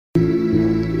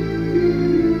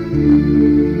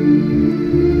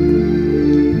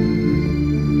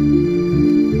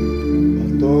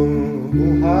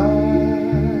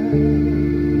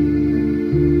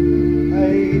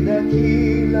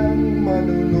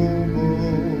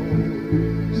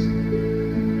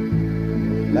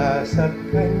sa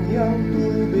kanyang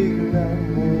tubig ng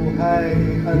buhay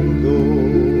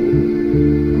handog.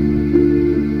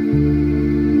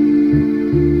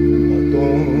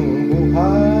 Batong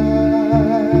buhay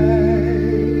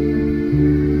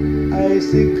ay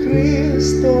si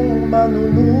Kristong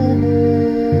manunubos,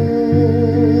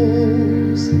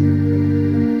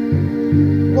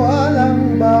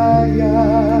 walang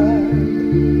bayad,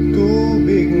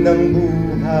 tubig ng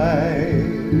buhay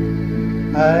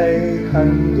ay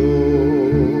handog.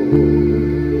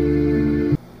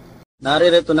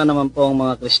 Naririto na naman po ang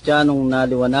mga Kristiyanong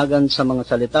naliwanagan sa mga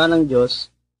salita ng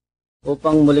Diyos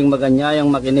upang muling maganyayang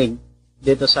makinig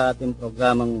dito sa ating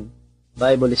programang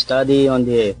Bible Study on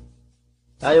the Air.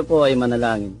 Tayo po ay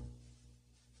manalangin.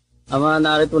 Ama,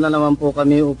 narito na naman po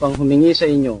kami upang humingi sa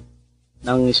inyo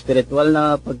ng espiritual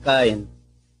na pagkain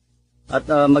at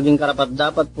maging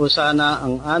karapat-dapat po sana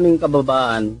ang aming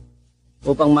kababaan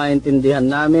upang maintindihan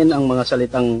namin ang mga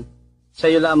salitang sa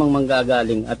iyo lamang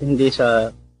manggagaling at hindi sa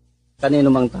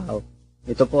kanino mang tao.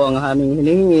 Ito po ang aming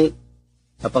hinihingi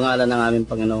sa pangalan ng aming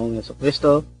Panginoong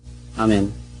Jesucristo. Amen.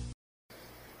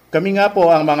 Kami nga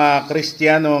po ang mga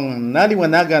Kristiyanong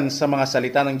naliwanagan sa mga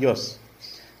salita ng Diyos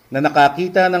na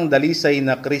nakakita ng dalisay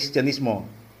na Kristyanismo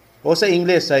o sa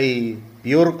Ingles ay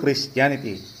pure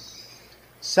Christianity.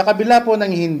 Sa kabila po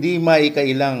ng hindi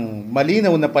maikailang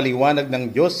malinaw na paliwanag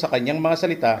ng Diyos sa kanyang mga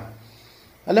salita,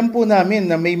 alam po namin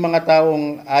na may mga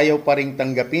taong ayaw pa ring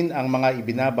tanggapin ang mga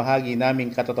ibinabahagi naming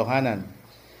katotohanan.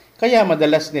 Kaya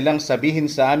madalas nilang sabihin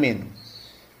sa amin,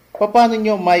 paano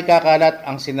nyo maikakalat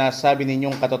ang sinasabi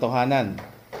ninyong katotohanan?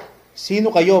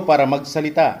 Sino kayo para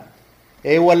magsalita?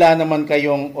 Wala naman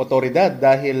kayong otoridad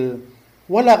dahil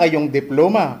wala kayong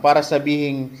diploma para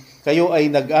sabihin kayo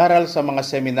ay nag-aral sa mga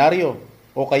seminaryo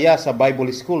o kaya sa Bible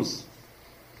schools.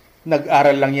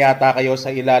 Nag-aral lang yata kayo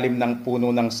sa ilalim ng puno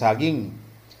ng saging.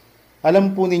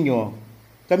 Alam po ninyo,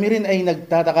 kami rin ay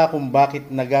nagtataka kung bakit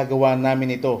nagagawa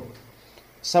namin ito.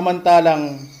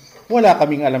 Samantalang wala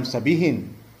kaming alam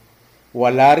sabihin.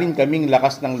 Wala rin kaming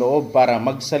lakas ng loob para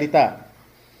magsalita.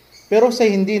 Pero sa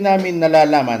hindi namin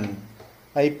nalalaman,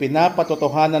 ay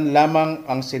pinapatotohanan lamang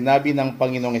ang sinabi ng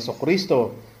Panginoong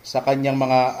Jesucristo sa kanyang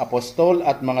mga apostol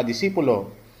at mga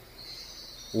disipulo.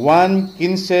 1:15,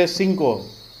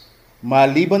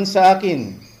 maliban sa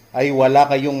akin ay wala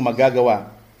kayong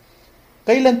magagawa.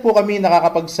 Kailan po kami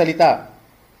nakakapagsalita?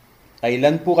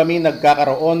 Kailan po kami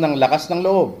nagkakaroon ng lakas ng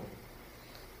loob?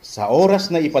 Sa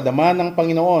oras na ipadama ng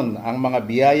Panginoon ang mga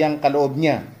biyayang kaloob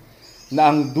niya,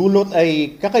 na ang dulot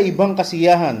ay kakaibang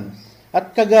kasiyahan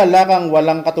at kagalakang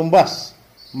walang katumbas,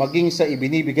 maging sa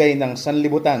ibinibigay ng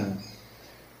sanlibutan,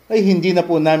 ay hindi na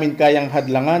po namin kayang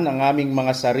hadlangan ang aming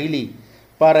mga sarili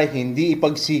para hindi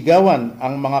ipagsigawan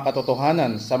ang mga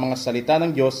katotohanan sa mga salita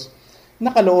ng Diyos na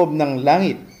kaloob ng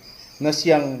langit na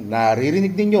siyang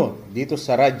naririnig ninyo dito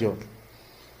sa radyo.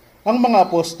 Ang mga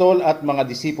apostol at mga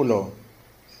disipulo,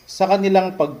 sa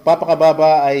kanilang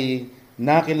pagpapakababa ay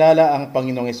nakilala ang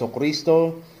Panginoong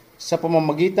Jesucristo sa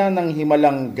pamamagitan ng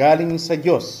himalang galing sa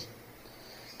Diyos.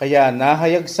 Kaya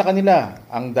nahayag sa kanila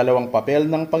ang dalawang papel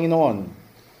ng Panginoon.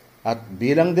 At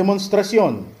bilang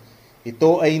demonstrasyon,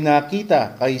 ito ay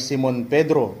nakita kay Simon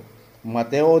Pedro,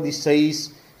 Mateo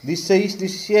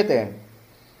 16:17,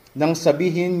 nang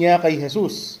sabihin niya kay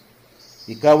Jesus,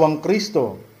 ikaw ang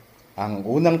Kristo, ang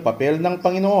unang papel ng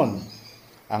Panginoon,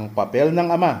 ang papel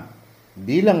ng Ama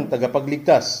bilang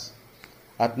tagapagligtas.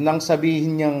 At nang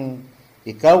sabihin niyang,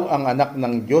 ikaw ang anak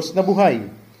ng Diyos na buhay,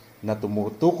 na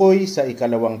tumutukoy sa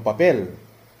ikalawang papel,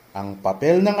 ang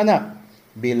papel ng anak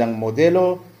bilang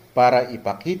modelo para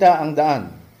ipakita ang daan.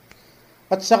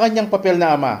 At sa kanyang papel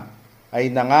na ama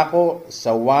ay nangako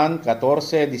sa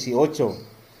 1:14-18,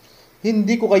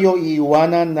 hindi ko kayo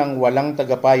iiwanan ng walang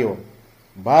tagapayo,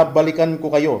 babalikan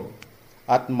ko kayo.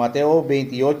 At Mateo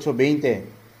 28:20,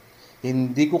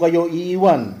 hindi ko kayo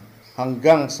iiwan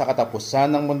hanggang sa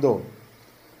katapusan ng mundo.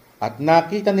 At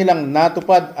nakita nilang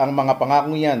natupad ang mga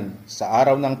pangakong yan sa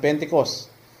araw ng Pentecost,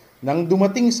 nang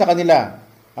dumating sa kanila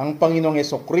ang Panginoong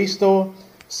Jesucristo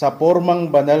sa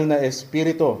pormang banal na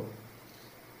Espiritu.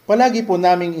 Palagi po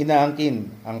naming inaangkin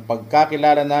ang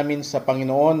pagkakilala namin sa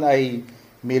Panginoon ay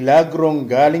milagrong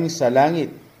galing sa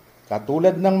langit,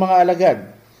 katulad ng mga alagad.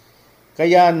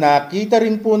 Kaya nakita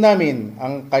rin po namin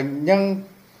ang kanyang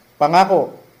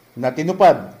pangako na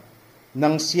tinupad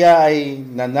nang siya ay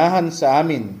nanahan sa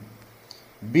amin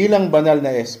bilang banal na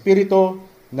Espiritu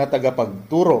na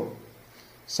tagapagturo.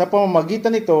 Sa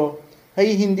pamamagitan nito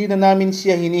ay hindi na namin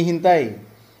siya hinihintay,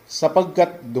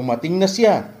 sapagkat dumating na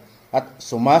siya at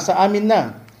sumasa amin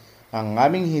na. Ang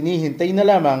aming hinihintay na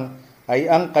lamang ay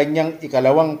ang kanyang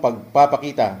ikalawang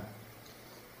pagpapakita.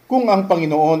 kung ang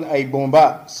Panginoon ay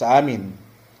bumaba sa amin.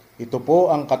 Ito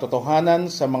po ang katotohanan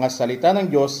sa mga salita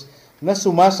ng Diyos na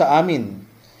sumasa amin.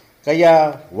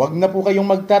 Kaya wag na po kayong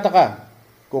magtataka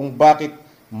kung bakit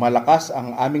malakas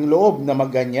ang aming loob na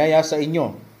maganyaya sa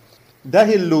inyo.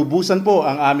 Dahil lubusan po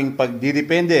ang aming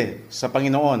pagdidepende sa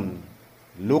Panginoon.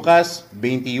 Lucas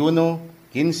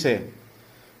 21:15.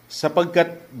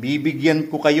 Sapagkat bibigyan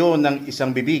ko kayo ng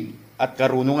isang bibig at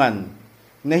karunungan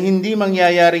na hindi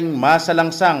mangyayaring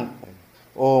masalangsang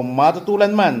o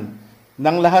matutulan man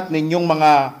ng lahat ninyong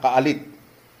mga kaalit.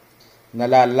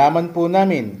 Nalalaman po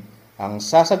namin ang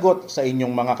sasagot sa inyong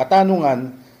mga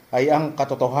katanungan ay ang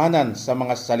katotohanan sa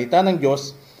mga salita ng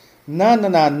Diyos na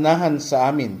nananahan sa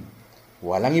amin.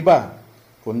 Walang iba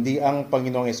kundi ang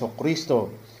Panginoong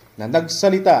Jesucristo na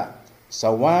nagsalita sa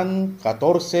Juan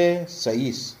 14:6.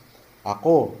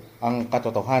 Ako ang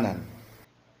katotohanan.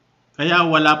 Kaya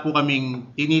wala po kaming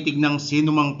tinitignang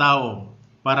sinumang tao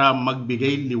para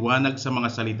magbigay liwanag sa mga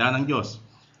salita ng Diyos.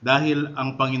 Dahil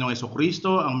ang Panginoong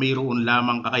Jesucristo ang mayroon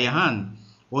lamang kakayahan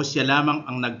o siya lamang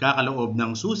ang nagkakaloob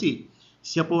ng susi.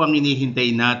 Siya po ang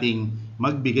inihintay nating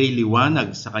magbigay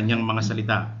liwanag sa kanyang mga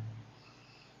salita.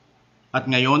 At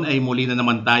ngayon ay muli na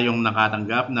naman tayong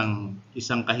nakatanggap ng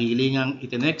isang kahilingang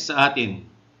itinek sa atin.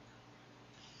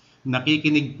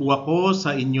 Nakikinig po ako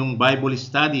sa inyong Bible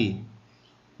study.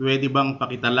 Pwede bang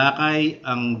pakitalakay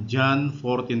ang John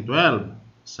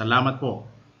 14:12? Salamat po.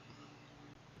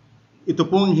 Ito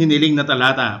pong hiniling na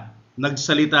talata.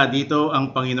 Nagsalita dito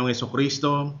ang Panginoong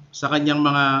Jesucristo sa kanyang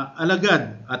mga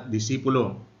alagad at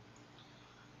disipulo.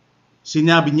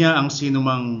 Sinabi niya ang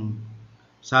sinumang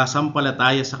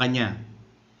sasampalataya sa kanya.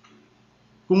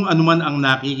 Kung anuman ang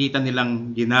nakikita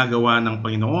nilang ginagawa ng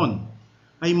Panginoon,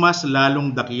 ay mas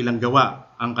lalong dakilang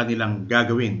gawa ang kanilang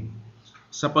gagawin,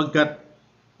 sapagkat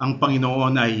ang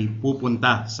Panginoon ay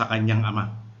pupunta sa kanyang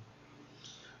Ama.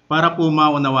 Para po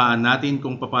maunawaan natin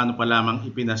kung paano pa lamang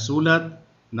ipinasulat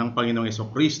ng Panginoong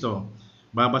Jesucristo,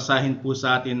 babasahin po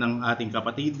sa atin ng ating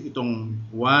kapatid itong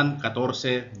Juan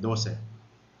 14:12.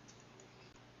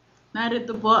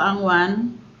 Narito po ang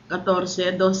Juan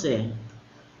 14:12.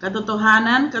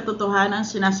 Katotohanan, katotohanan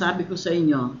sinasabi ko sa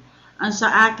inyo, ang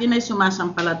sa akin ay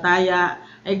sumasampalataya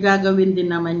ay gagawin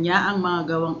din naman niya ang mga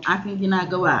gawang aking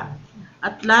ginagawa.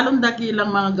 At lalong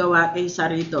dakilang mga gawa kaysa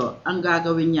rito ang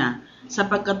gagawin niya,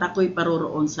 sapagkat ako'y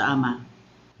paroroon sa Ama.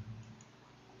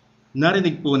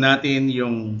 Narinig po natin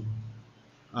yung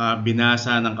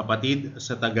binasa ng kapatid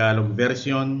sa Tagalog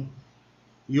version,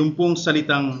 yung pong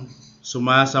salitang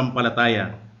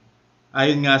sumasampalataya.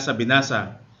 Ayon nga sa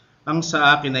binasa, ang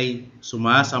sa akin ay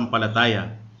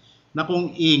sumasampalataya, na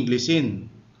kung i-Englishin,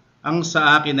 ang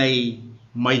sa akin ay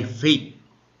my faith.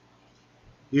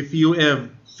 If you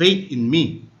have faith in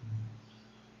me.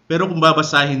 Pero kung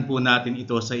babasahin po natin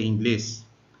ito sa English,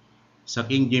 sa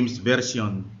King James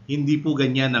Version, hindi po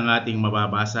ganyan ang ating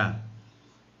mababasa.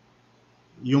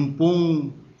 Yung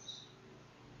pong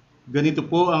ganito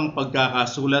po ang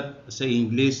pagkakasulat sa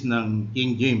English ng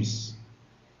King James.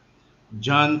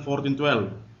 John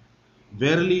 14:12.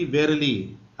 Verily,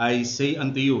 verily, I say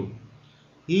unto you,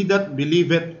 he that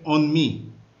believeth on me,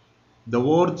 the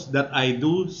works that I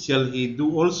do shall he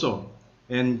do also,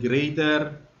 and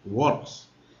greater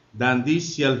works than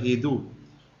this shall he do,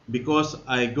 because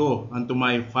I go unto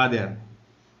my Father.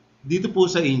 Dito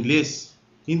po sa English,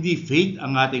 hindi faith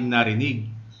ang ating narinig,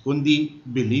 kundi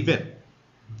believeth.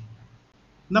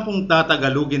 Na kung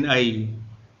tatagalugin ay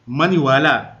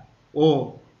maniwala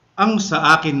o ang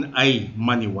sa akin ay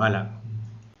maniwala.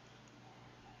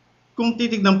 Kung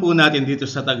titignan po natin dito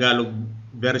sa Tagalog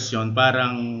version,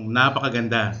 parang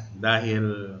napakaganda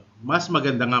dahil mas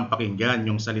maganda nga pakinggan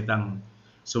yung salitang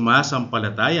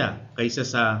sumasampalataya kaysa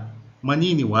sa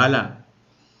maniniwala.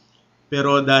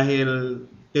 Pero dahil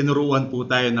tinuruan po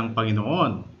tayo ng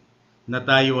Panginoon na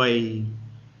tayo ay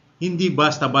hindi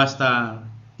basta-basta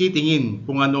titingin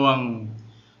kung ano ang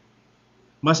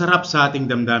masarap sa ating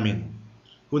damdamin,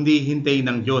 kundi hintayin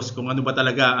ng Diyos kung ano ba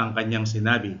talaga ang kanyang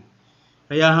sinabi.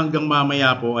 Kaya hanggang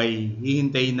mamaya po ay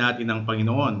hihintayin natin ang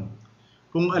Panginoon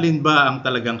kung alin ba ang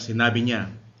talagang sinabi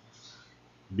niya.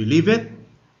 Believe it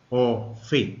o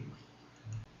faith.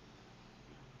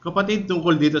 Kapatid,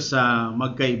 tungkol dito sa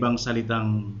magkaibang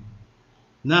salitang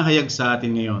nahayag sa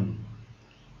atin ngayon.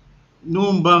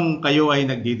 Noong bang kayo ay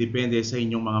nagdidepende sa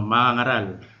inyong mga mangangaral?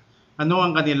 Ano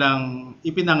ang kanilang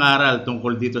ipinangaral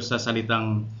tungkol dito sa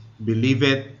salitang believe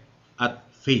it at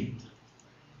faith?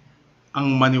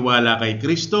 Ang maniwala kay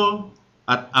Kristo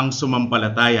at ang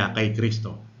sumampalataya kay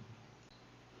Kristo.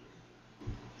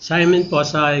 Sa amin po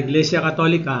sa Iglesia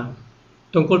Katolika,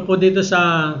 tungkol po dito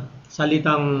sa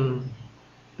salitang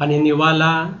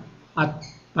paniniwala at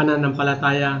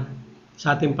pananampalataya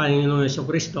sa ating Panginoong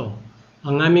Jesucristo.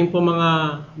 Ang aming po mga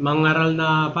mangaral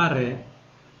na pare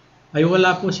ay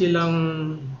wala po silang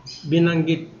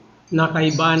binanggit na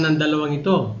kaibaan ng dalawang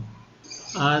ito.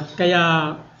 At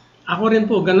kaya ako rin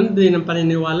po, ganun din ang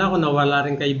paniniwala ko na wala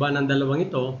rin kaibaan ng dalawang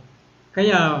ito.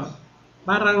 Kaya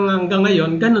parang hanggang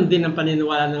ngayon, ganun din ang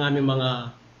paniniwala ng aming mga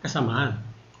kasamahan.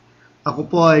 Ako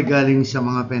po ay galing sa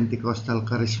mga Pentecostal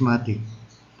Charismatic.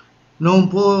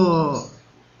 Noon po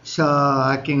sa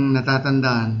aking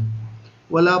natatandaan,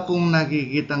 wala pong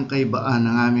nakikitang kaibaan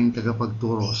ng aming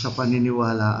tagapagturo sa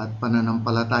paniniwala at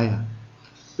pananampalataya.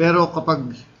 Pero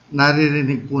kapag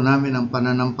naririnig po namin ang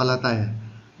pananampalataya,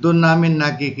 doon namin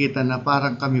nakikita na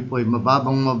parang kami po ay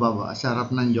mababa sa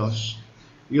harap ng Diyos.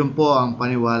 Yun po ang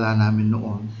paniwala namin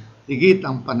noon. Higit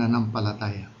ang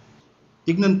pananampalataya.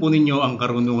 Tignan po ninyo ang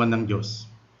karunungan ng Diyos.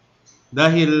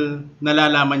 Dahil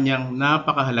nalalaman niyang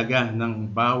napakahalaga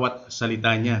ng bawat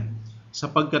salita niya,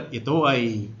 sapagkat ito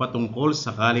ay patungkol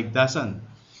sa kaligtasan.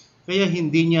 Kaya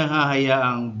hindi niya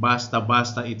hahayaang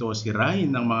basta-basta ito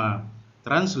sirahin ng mga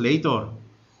translator,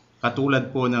 katulad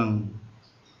po ng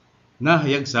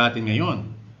nahayag sa atin ngayon,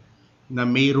 na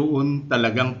mayroon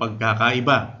talagang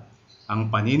pagkakaiba ang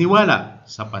paniniwala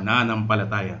sa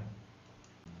pananampalataya.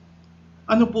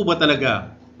 Ano po ba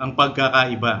talaga ang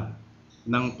pagkakaiba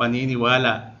ng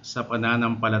paniniwala sa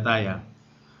pananampalataya?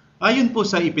 Ayon po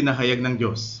sa ipinahayag ng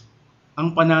Diyos,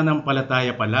 ang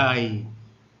pananampalataya pala ay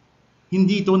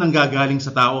hindi ito nanggagaling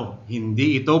sa tao.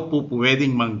 Hindi ito po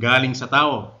pwedeng manggaling sa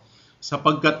tao,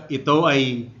 sapagkat ito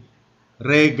ay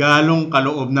regalong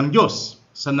kaloob ng Diyos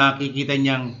sa nakikita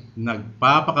niyang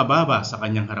nagpapakababa sa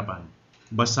kanyang harapan.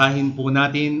 Basahin po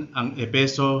natin ang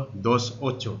Efeso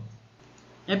 2:8.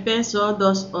 Efeso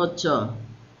 2:8.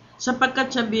 Sapagkat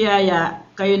sa biyaya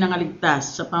kayo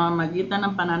nangaligtas sa pamamagitan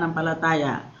ng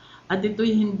pananampalataya, at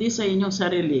ito'y hindi sa inyong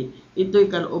sarili,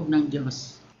 ito'y kaloob ng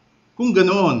Diyos. Kung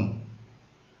ganoon,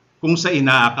 kung sa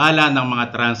inaakala ng mga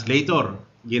translator,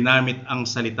 ginamit ang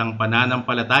salitang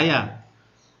pananampalataya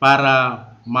para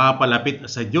mapalapit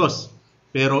sa Diyos,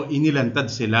 pero inilantad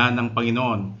sila ng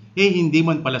Panginoon, hindi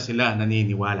man pala sila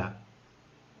naniniwala.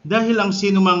 Dahil ang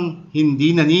sinumang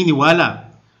hindi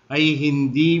naniniwala ay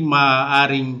hindi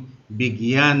maaaring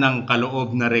bigyan ng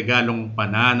kaloob na regalong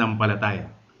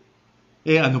pananampalataya.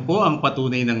 Ano po ang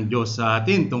patunay ng Diyos sa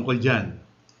atin tungkol dyan?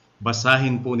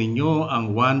 Basahin po ninyo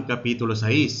ang 1 Kapitulo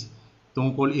 6.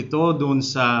 Tungkol ito doon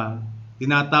sa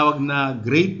tinatawag na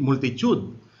great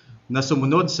multitude na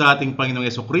sumunod sa ating Panginoong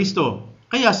Jesucristo.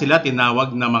 Kaya sila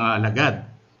tinawag na mga alagad.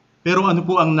 Pero ano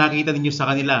po ang nakita ninyo sa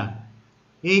kanila?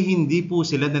 Hindi po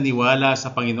sila naniwala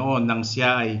sa Panginoon nang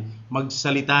siya ay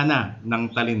magsalita na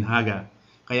ng talinhaga.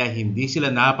 Kaya hindi sila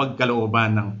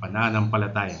napagkalooban ng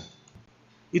pananampalataya.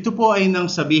 Ito po ay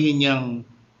nang sabihin niyang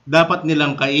dapat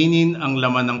nilang kainin ang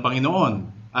laman ng Panginoon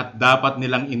at dapat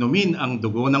nilang inumin ang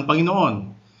dugo ng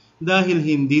Panginoon dahil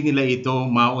hindi nila ito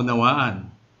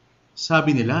maunawaan.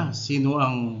 Sabi nila, sino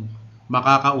ang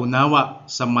makakaunawa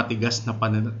sa matigas na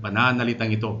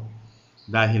pananalitang ito?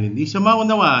 Dahil hindi siya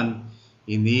maunawaan,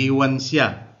 iniwan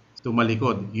siya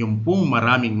tumalikod yung pong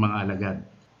maraming mga alagad.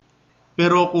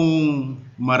 Pero kung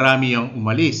marami ang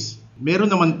umalis,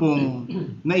 meron naman pong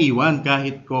naiwan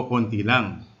kahit konti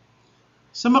lang.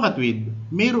 Sa makatwid,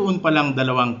 mayroon palang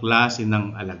dalawang klase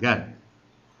ng alagad.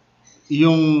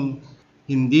 Yung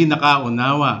hindi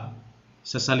nakaunawa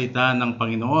sa salita ng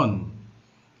Panginoon,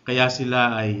 kaya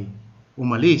sila ay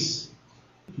umalis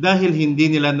dahil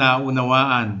hindi nila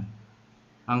naunawaan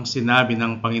ang sinabi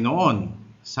ng Panginoon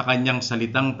sa kanyang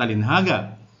salitang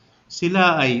talinhaga.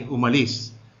 Sila ay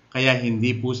umalis, kaya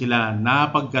hindi po sila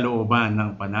napagkalooban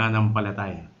ng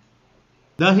pananampalataya.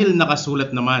 Dahil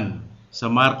nakasulat naman sa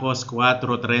Marcos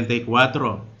 4:34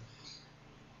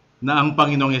 na ang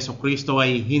Panginoong Jesucristo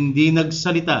ay hindi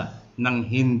nagsalita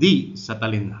ng hindi sa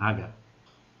talinhaga.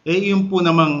 Yung po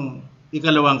namang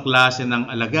ikalawang klase ng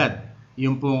alagad,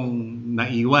 yung pong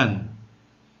naiwan.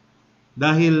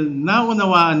 Dahil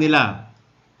naunawaan nila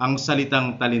ang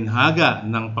salitang talinhaga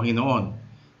ng Panginoon,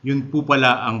 yun po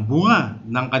pala ang bunga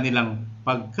ng kanilang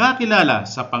pagkakilala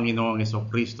sa Panginoong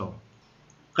Jesucristo.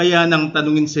 Kaya nang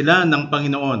tanungin sila ng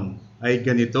Panginoon, ay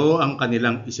ganito ang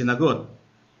kanilang isinagot.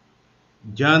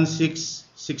 John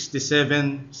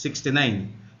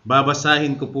 6:67-69.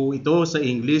 Babasahin ko po ito sa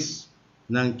English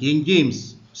ng King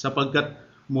James sapagkat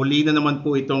muli na naman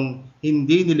po itong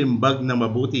hindi nilimbag na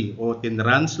mabuti o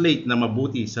tinranslate na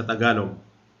mabuti sa Tagalog.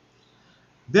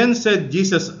 Then said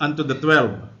Jesus unto the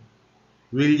 12,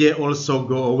 Will ye also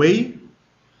go away?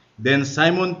 Then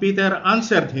Simon Peter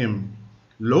answered him,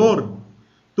 Lord,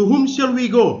 to whom shall we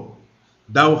go?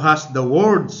 Thou hast the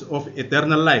words of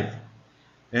eternal life,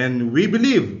 And we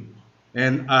believe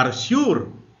and are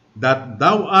sure that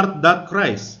thou art that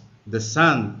Christ, the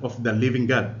Son of the living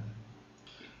God.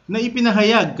 Na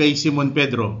ipinahayag kay Simon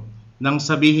Pedro nang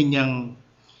sabihin niyang,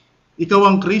 ikaw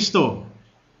ang Kristo,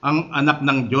 ang anak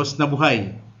ng Diyos na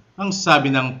buhay. Ang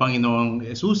sabi ng Panginoong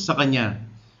Yesus sa kanya,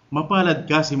 mapalad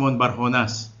ka Simon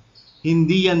Barjonas,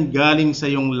 hindi yan galing sa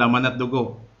iyong laman at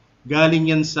dugo,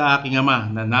 galing yan sa aking Ama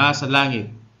na nasa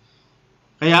langit.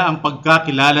 Kaya ang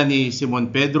pagkakilala ni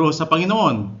Simon Pedro sa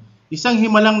Panginoon, isang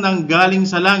himalang nang galing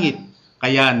sa langit,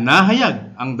 kaya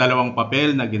nahayag ang dalawang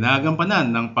papel na ginagampanan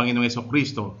ng Panginoong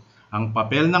Jesucristo, ang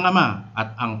papel ng Ama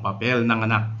at ang papel ng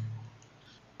Anak.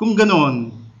 Kung ganoon,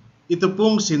 ito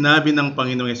pong sinabi ng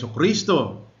Panginoong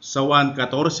Jesucristo sa Juan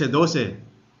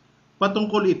 14:12,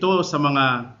 patungkol ito sa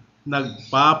mga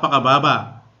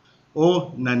nagpapakababa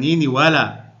o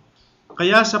naniniwala.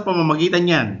 Kaya sa pamamagitan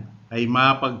niyan ay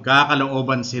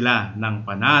mapagkakalooban sila ng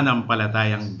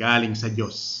pananampalatayang galing sa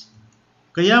Diyos.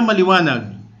 Kaya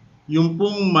maliwanag, yung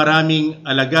pong maraming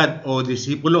alagad o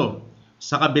disipulo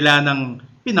sa kabila ng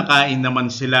pinakain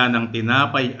naman sila ng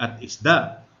tinapay at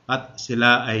isda at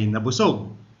sila ay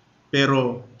nabusog.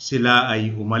 Pero sila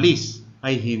ay umalis,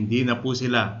 ay hindi na po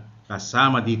sila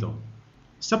kasama dito.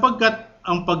 Sapagkat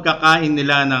ang pagkakain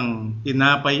nila ng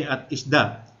tinapay at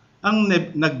isda, ang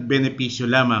nagbenepisyo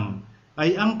lamang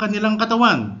ay ang kanilang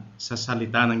katawan sa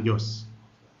salita ng Diyos.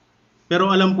 Pero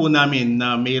alam po namin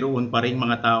na mayroon pa rin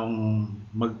mga taong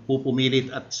magpupumilit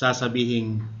at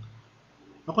sasabihing,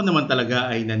 ako naman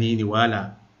talaga ay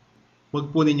naniniwala.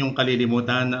 Huwag po ninyong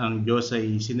kalilimutan na ang Diyos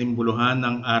ay sinimbuluhan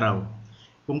ng araw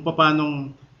kung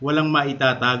papanong walang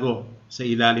maitatago sa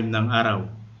ilalim ng araw.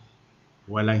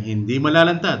 Walang hindi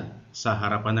malalantad sa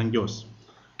harapan ng Diyos.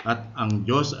 At ang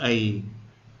Diyos ay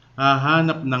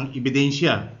hahanap ng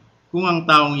ebidensya kung ang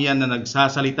taong yan na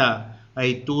nagsasalita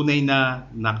ay tunay na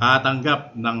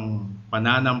nakatanggap ng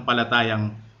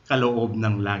pananampalatayang kaloob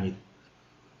ng langit.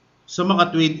 Sa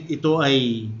makatwid, ito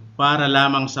ay para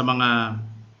lamang sa mga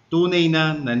tunay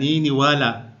na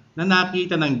naniniwala na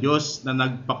nakita ng Diyos na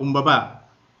nagpakumbaba,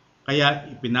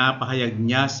 kaya ipinapahayag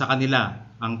niya sa kanila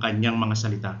ang kanyang mga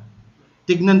salita.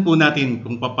 Tignan po natin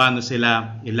kung paano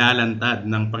sila ilalantad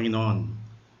ng Panginoon.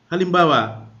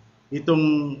 Halimbawa,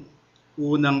 itong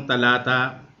unang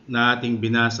talata na ating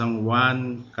binasang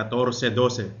Juan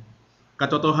 14:12.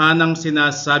 Katotohanang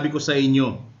sinasabi ko sa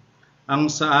inyo, ang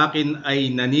sa akin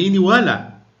ay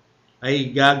naniniwala,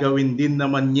 ay gagawin din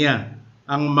naman niya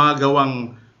ang mga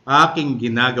gawang aking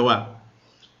ginagawa.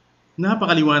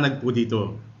 Napakaliwanag po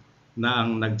dito na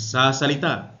ang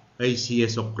nagsasalita ay si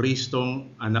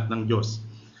Jesucristong anak ng Diyos.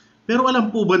 Pero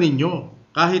alam po ba ninyo,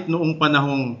 kahit noong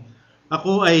panahong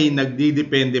ako ay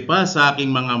nagdidepende pa sa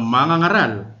aking mga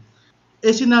mangangaral,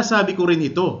 sinasabi ko rin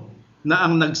ito na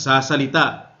ang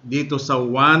nagsasalita dito sa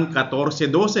Juan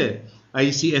 14:12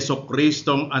 ay si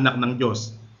Jesucristong anak ng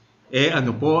Diyos.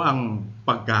 Ano po ang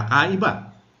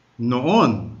pagkakaiba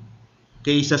noon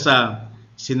kaysa sa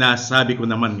sinasabi ko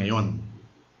naman ngayon?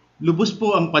 Lubos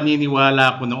po ang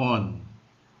paniniwala ko noon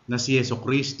na si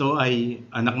Jesucristo ay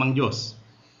anak ng Diyos.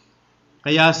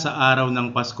 Kaya sa araw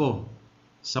ng Pasko,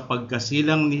 sa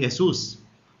pagkasilang ni Jesus,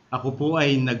 ako po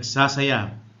ay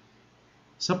nagsasaya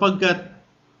sapagkat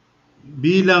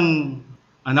bilang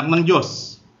anak ng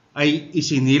Diyos ay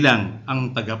isinilang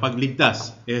ang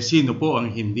tagapagligtas. Sino po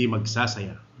ang hindi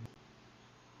magsasaya?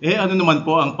 Ano naman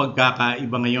po ang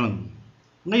pagkakaiba ngayon?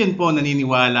 Ngayon po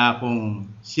naniniwala akong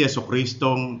si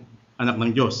Jesucristong anak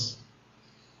ng Diyos.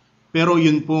 Pero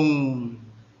yun pong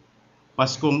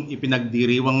Paskong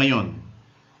ipinagdiriwang ngayon,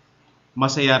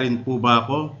 masaya rin po ba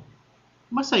ako?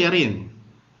 Masaya rin.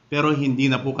 Pero hindi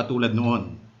na po katulad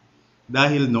noon.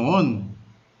 Dahil noon,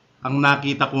 ang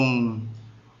nakita kong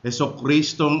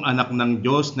Jesucristong anak ng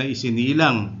Diyos na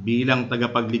isinilang bilang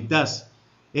tagapagligtas,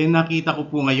 nakita ko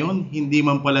po ngayon, hindi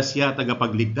man pala siya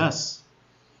tagapagligtas.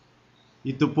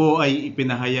 Ito po ay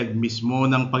ipinahayag mismo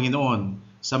ng Panginoon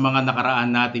sa mga nakaraan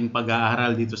nating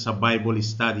pag-aaral dito sa Bible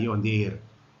Study on the Air.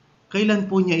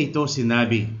 Kailan po niya ito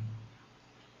sinabi?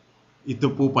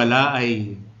 Ito po pala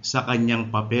ay sa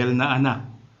kanyang papel na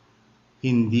anak.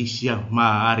 Hindi siya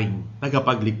maaaring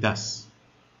tagapagligtas.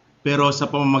 Pero sa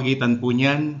pamamagitan po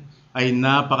niyan ay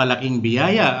napakalaking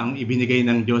biyaya ang ibinigay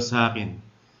ng Diyos sa akin.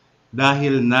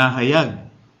 Dahil nahayag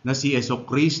na si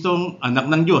Jesucristong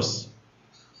anak ng Diyos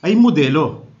ay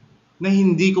modelo na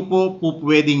hindi ko po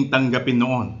pwedeng tanggapin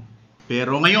noon.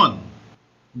 Pero ngayon,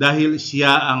 dahil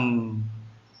siya ang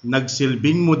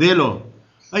nagsilbing modelo,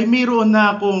 ay mayroon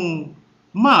na akong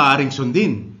maaaring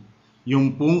sundin.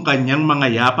 Yung pong kanyang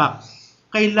mga yapak,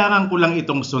 kailangan ko lang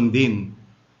itong sundin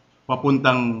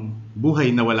papuntang buhay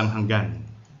na walang hanggan.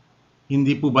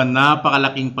 Hindi po ba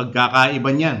napakalaking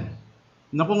pagkakaiba niyan?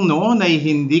 Na kung noon ay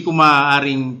hindi ko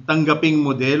maaaring tanggaping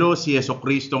modelo si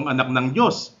Jesucristong anak ng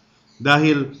Diyos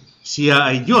dahil siya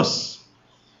ay Diyos.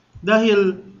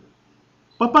 Dahil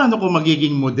paano ko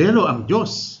magiging modelo ang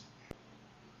Diyos?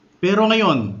 Pero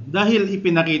ngayon, dahil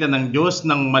ipinakita ng Diyos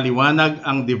ng maliwanag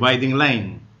ang dividing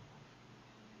line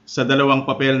sa dalawang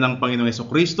papel ng Panginoong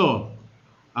Jesucristo,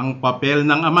 ang papel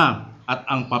ng Ama at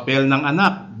ang papel ng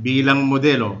anak bilang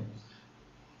modelo,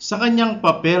 sa kanyang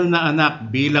papel na anak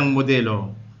bilang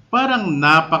modelo, parang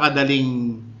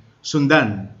napakadaling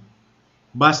sundan.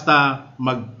 Basta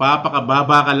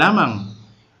magpapakababa ka lamang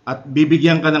at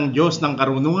bibigyan ka ng Diyos ng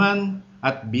karunungan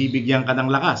at bibigyan ka ng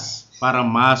lakas para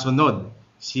masunod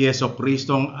si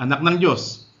Jesucristong anak ng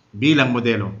Diyos bilang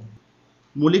modelo.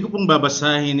 Muli ko pong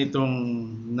babasahin itong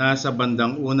nasa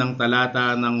bandang unang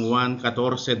talata ng Juan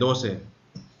 14:12.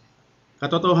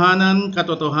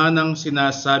 Katotohanan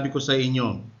sinasabi ko sa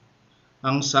inyo,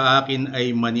 ang sa akin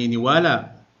ay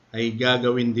maniniwala, ay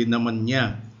gagawin din naman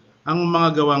niya ang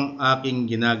mga gawang aking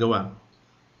ginagawa.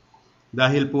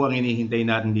 Dahil po ang inihintay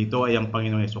natin dito ay ang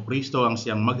Panginoong Jesucristo ang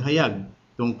siyang maghayag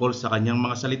tungkol sa kanyang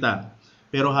mga salita.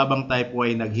 Pero habang tayo po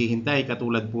ay naghihintay,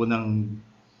 katulad po ng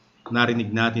narinig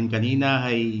natin kanina,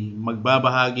 ay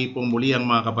magbabahagi po muli ang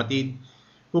mga kapatid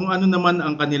kung ano naman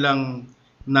ang kanilang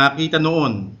nakita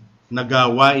noon na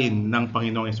gawain ng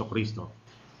Panginoong Jesucristo.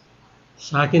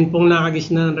 Sa akin pong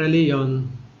nakagisnan reliyon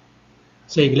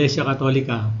sa Iglesia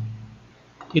Katolika,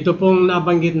 ito pong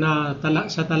nabanggit na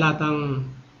sa talatang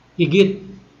higit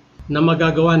na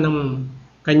magagawa ng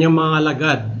kanyang mga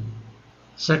alagad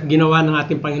sa ginawa ng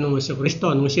ating Panginoong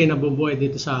Jesucristo nung siya nabubuhay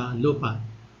dito sa lupa.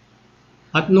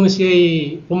 At nung siya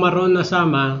pumaroon na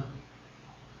sama,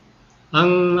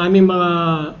 ang aming mga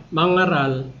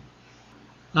mangaral,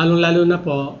 lalong-lalo na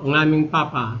po ang aming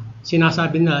Papa,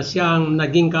 sinasabi na siya ang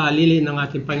naging kaalili ng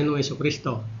ating Panginoong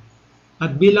Jesucristo.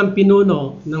 At bilang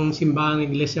pinuno ng simbahang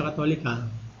Iglesia Katolika,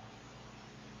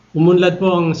 umunlad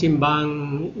po ang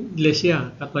simbahang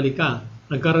Iglesia Katolika.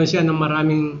 Nagkaroon siya ng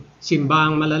maraming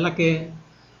simbahang malalaki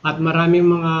at maraming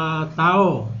mga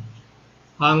tao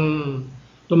ang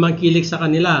tumangkilik sa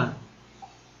kanila.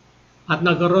 At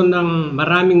nagkaroon ng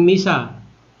maraming misa.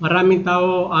 Maraming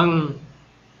tao ang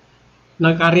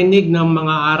nagkarinig ng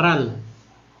mga aral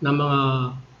ng mga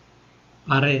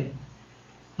pare.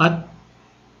 At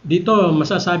dito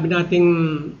masasabi nating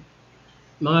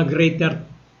mga greater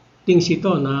things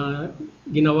ito na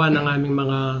ginawa ng aming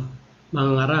mga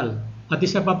aral. At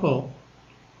isa pa po,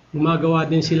 gumagawa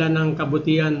din sila ng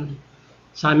kabutihan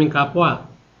sa aming kapwa,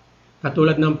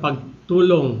 katulad ng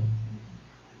pagtulong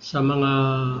sa mga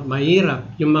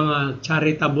mahirap, yung mga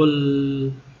charitable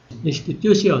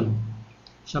institution,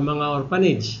 sa mga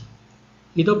orphanage.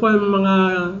 Ito po yung mga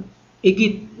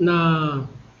igit na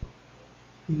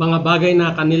mga bagay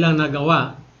na kanilang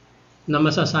nagawa na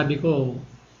masasabi ko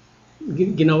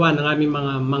ginawa ng aming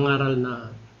mga mangaral na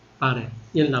pare.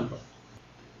 Yun lang po.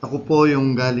 Ako po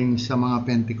yung galing sa mga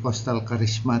Pentecostal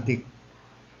Charismatic.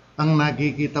 Ang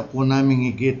nakikita po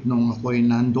namin higit nung ako'y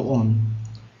nandoon,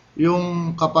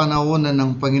 yung kapanahonan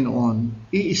ng Panginoon,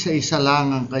 iisa-isa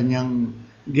lang ang kanyang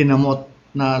ginamot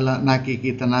na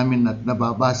nakikita namin at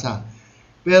nababasa.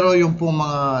 Pero yung po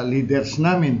mga leaders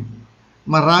namin,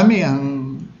 marami ang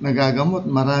nagagamot,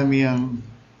 marami ang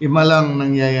imalang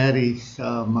nangyayari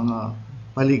sa mga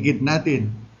paligid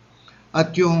natin.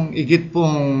 At yung igit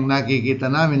pong nakikita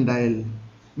namin dahil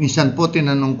minsan po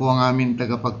tinanong ko ang aming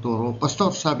tagapagturo,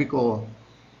 Pastor, sabi ko,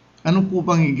 ano po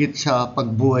bang higit sa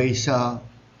pagbuhay sa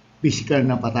physical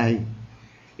na patay?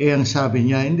 Ang sabi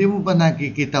niya, hindi mo ba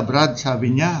nakikita, Brad?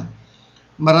 Sabi niya,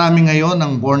 marami ngayon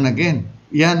ang born again.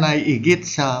 Yan ay higit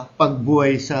sa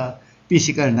pagbuhay sa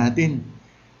physical natin.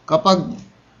 Kapag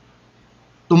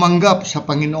tumanggap sa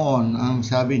Panginoon, ang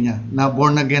sabi niya, na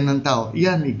born again ng tao,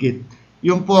 yan higit.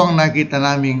 Yun po ang nakita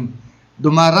naming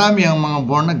dumarami ang mga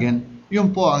born again,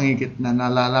 yun po ang higit na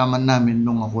nalalaman namin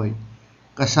nung ako'y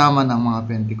kasama ng mga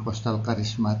Pentecostal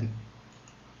Charismatic.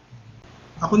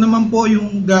 Ako naman po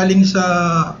yung galing sa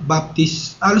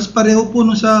Baptist. Alos pareho po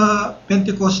nung sa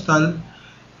Pentecostal.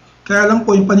 Kaya lang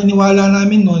po yung paniniwala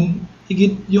namin nun,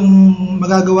 higit yung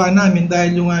magagawa namin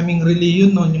dahil yung aming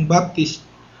reliyon nun, yung Baptist,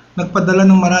 nagpadala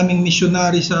ng maraming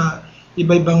missionary sa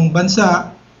iba-ibang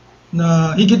bansa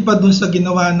na higit pa dun sa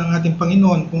ginawa ng ating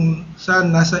Panginoon kung saan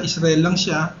nasa Israel lang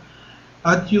siya.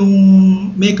 At yung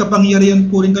may kapangyarihan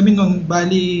po rin kami nun,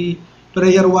 bali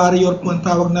prayer warrior po ang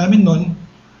tawag namin nun.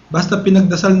 Basta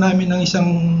pinagdasal namin ng isang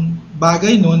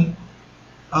bagay nun,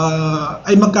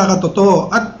 ay magkakatotoo.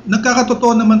 At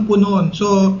nagkakatotoo naman po noon.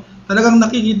 So talagang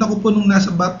nakikita ko po nung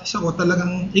nasa Baptist ako,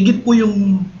 talagang higit po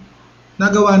yung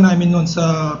nagawa namin noon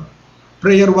sa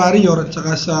prayer warrior at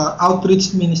saka sa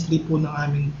outreach ministry po ng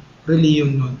aming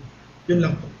reliyon noon. Yun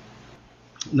lang po.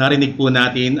 Narinig po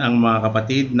natin ang mga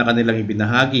kapatid na kanilang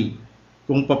ibinahagi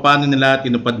kung paano nila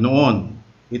tinupad noon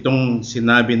itong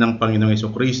sinabi ng Panginoong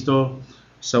Jesucristo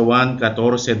sa Juan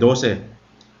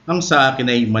 14:12. Ang sa akin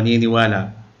ay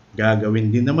maniniwala,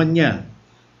 gagawin din naman niya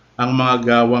ang mga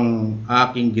gawang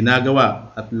aking ginagawa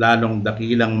at lalong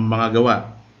dakilang mga gawa,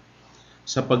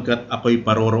 sapagkat ako'y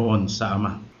paroroon sa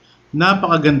Ama.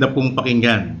 Napakaganda pong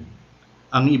pakinggan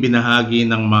ang ibinahagi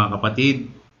ng mga kapatid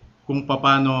kung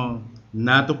paano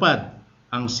natupad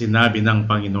ang sinabi ng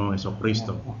Panginoong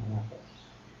Jesucristo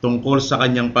tungkol sa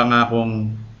kanyang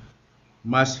pangakong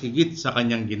mas higit sa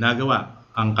kanyang ginagawa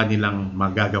ang kanilang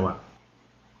magagawa.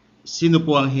 Sino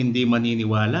po ang hindi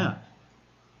maniniwala?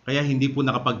 Kaya hindi po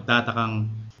nakapagtatakang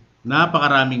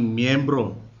napakaraming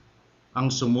miyembro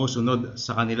ang sumusunod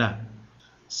sa kanila.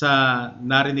 Sa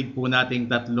narinig po nating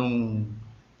tatlong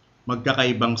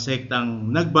magkakaibang sektang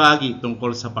nagbahagi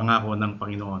tungkol sa pangako ng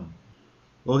Panginoon.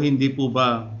 O hindi po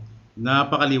ba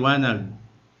napakaliwanag,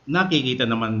 nakikita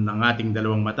naman ng ating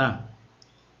dalawang mata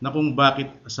na kung bakit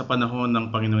sa panahon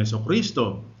ng Panginoong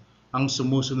Jesucristo ang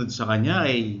sumusunod sa Kanya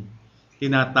ay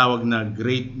tinatawag na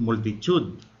great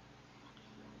multitude.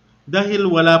 Dahil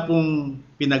wala pong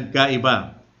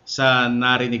pinagkaiba sa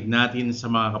narinig natin sa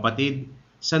mga kapatid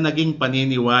sa naging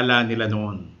paniniwala nila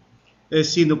noon.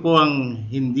 Sino po ang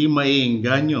hindi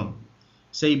maiengganyo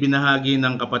sa ibinahagi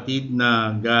ng kapatid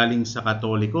na galing sa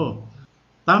Katoliko?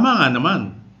 Tama nga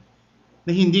naman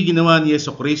na hindi ginawa ni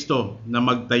Jesucristo na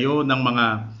magtayo ng mga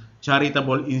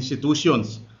charitable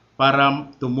institutions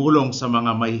para tumulong sa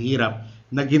mga mahihirap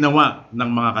na ginawa ng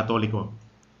mga Katoliko.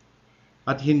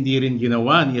 At hindi rin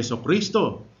ginawa ni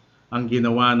Jesucristo ang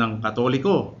ginawa ng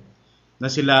Katoliko, na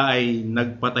sila ay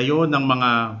nagpatayo ng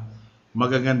mga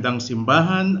magagandang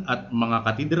simbahan at mga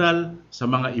katedral sa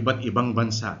mga iba't ibang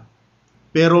bansa.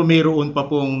 Pero mayroon pa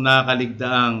pong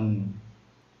nakaligtaang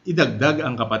idagdag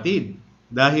ang kapatid,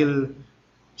 dahil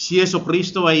si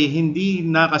Jesucristo ay hindi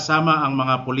nakasama ang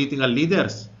mga political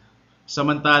leaders,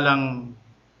 samantalang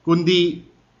kundi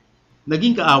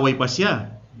naging kaaway pa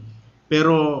siya.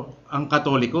 Pero ang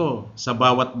Katoliko, sa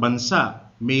bawat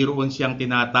bansa, mayroon siyang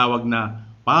tinatawag na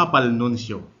Papal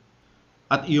Nuncio.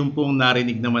 At iyon pong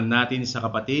narinig naman natin sa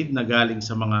kapatid na galing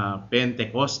sa mga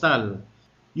Pentecostal.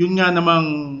 Yun nga namang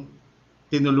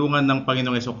tinulungan ng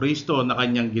Panginoong Jesucristo na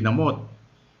kanyang ginamot.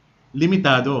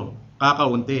 Limitado,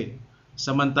 kakaunti.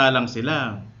 Samantalang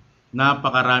sila,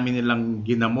 napakarami nilang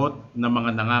ginamot na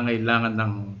mga nangangailangan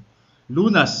ng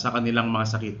lunas sa kanilang mga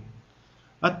sakit.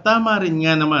 At tama rin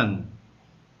nga naman,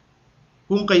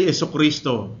 kung kay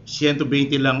Jesucristo,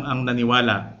 120 lang ang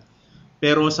naniwala.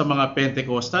 Pero sa mga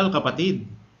Pentecostal kapatid,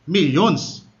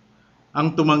 millions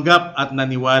ang tumanggap at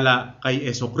naniwala kay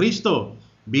Jesucristo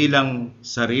bilang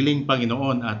sariling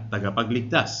Panginoon at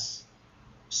tagapagligtas.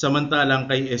 Samantalang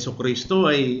kay Jesucristo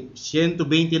ay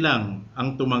 120 lang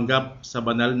ang tumanggap sa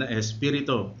banal na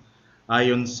Espiritu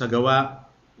ayon sa Gawa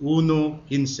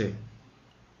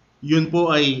 1:15. Yun po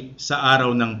ay sa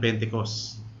araw ng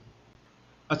Pentecost.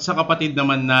 At sa kapatid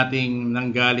naman nating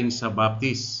nanggaling sa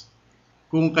Baptist,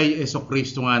 kung kay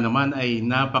Jesucristo nga naman ay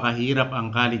napakahirap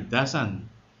ang kaligtasan,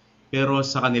 pero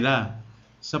sa kanila,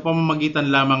 sa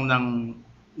pamamagitan lamang ng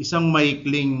isang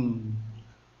maikling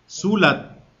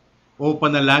sulat o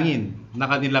panalangin na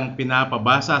kanilang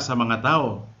pinapabasa sa mga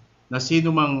tao, na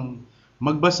sino mang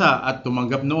magbasa at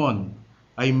tumanggap noon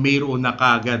ay mayroon na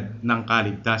kaagad ng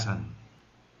kaligtasan.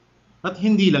 At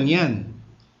hindi lang yan.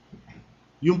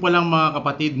 Yung palang mga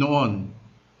kapatid noon,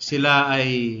 sila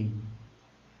ay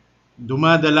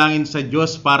dumadalangin sa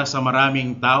Diyos para sa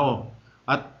maraming tao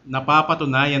at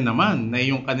napapatunayan naman na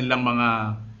yung kanilang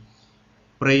mga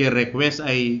prayer request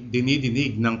ay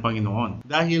dinidinig ng Panginoon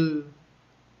dahil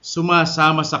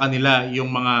sumasama sa kanila yung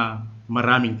mga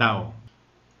maraming tao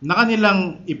na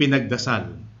kanilang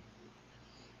ipinagdasal.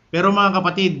 Pero mga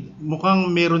kapatid, mukhang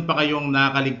meron pa kayong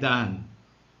nakaligtaan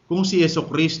kung si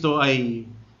Jesucristo ay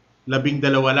 12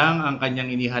 lang ang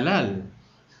kanyang inihalal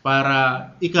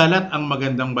para ikalat ang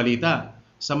magandang balita,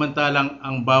 samantalang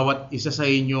ang bawat isa sa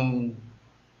inyong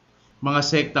mga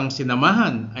sektang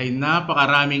sinamahan ay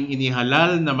napakaraming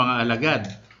inihalal na mga alagad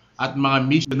at mga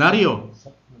misyonaryo.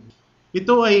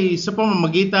 Ito ay sa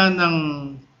pamamagitan ng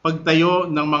pagtayo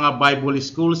ng mga Bible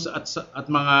schools at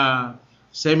mga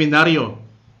seminaryo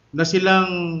na silang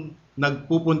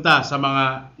nagpupunta sa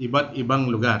mga iba't ibang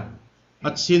lugar.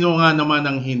 At sino nga naman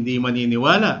ang hindi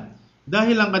maniniwala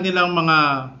dahil ang kanilang mga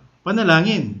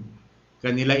panalangin,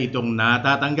 kanila itong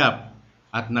natatanggap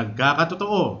at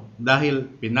nagkakatotoo dahil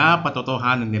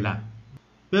pinapatotohanan nila.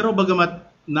 Pero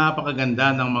bagamat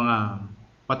napakaganda ng mga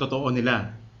patotoo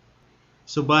nila,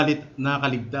 subalit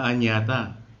nakaligtaan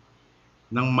yata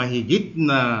ng mahigit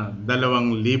na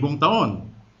 2,000 taon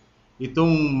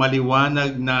itong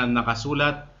maliwanag na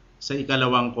nakasulat sa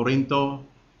 2 Korinto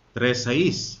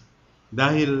 3:6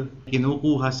 dahil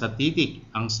kinukuha sa titik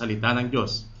ang salita ng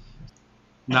Diyos,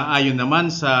 na ayon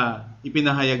naman sa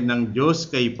ipinahayag ng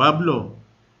Diyos kay Pablo,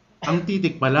 ang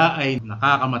titik pala ay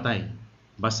nakakamatay.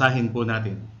 Basahin po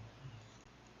natin.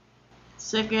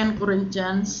 2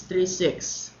 Corinthians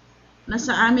 3:6. Na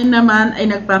sa amin naman ay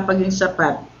nagpapaging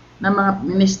sapat na mga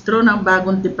ministro ng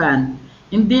bagong tipan,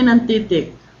 hindi ng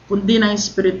titik, kundi ng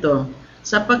espiritu,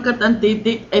 sapagkat ang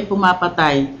titik ay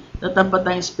pumapatay, tatapat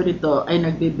ang espiritu ay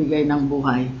nagbibigay ng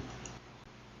buhay.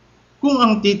 Kung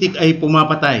ang titik ay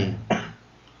pumapatay,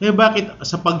 bakit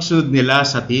sa pagsunod nila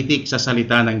sa titik sa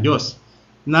salita ng Diyos,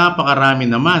 napakarami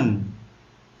naman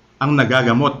ang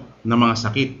nagagamot ng mga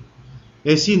sakit?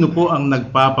 Sino po ang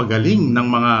nagpapagaling ng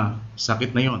mga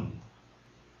sakit na yon?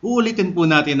 Uulitin po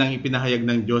natin ang ipinahayag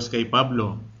ng Diyos kay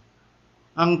Pablo.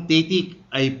 Ang titik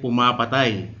ay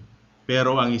pumapatay,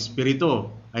 pero ang espiritu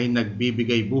ay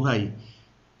nagbibigay buhay.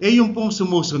 Yung pong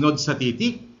sumusunod sa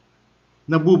titik,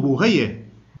 nabubuhay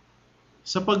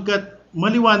sapagkat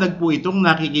maliwanag po itong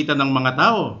nakikita ng mga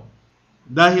tao.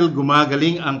 Dahil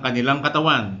gumagaling ang kanilang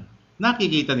katawan,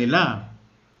 nakikita nila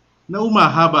na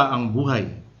umahaba ang buhay.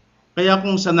 Kaya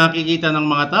kung sa nakikita ng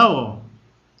mga tao,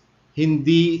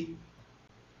 hindi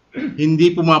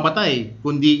pumapatay,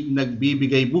 kundi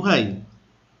nagbibigay buhay.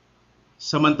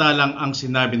 Samantalang ang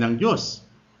sinabi ng Diyos,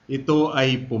 ito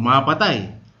ay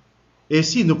pumapatay.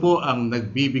 Sino po ang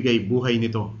nagbibigay buhay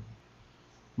nito?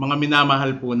 Mga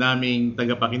minamahal po naming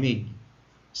tagapakinig,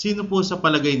 sino po sa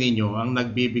palagay ninyo ang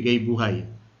nagbibigay buhay?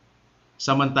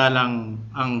 Samantalang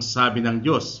ang sabi ng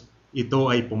Diyos, ito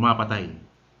ay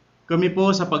pumapatay. Kami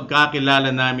po sa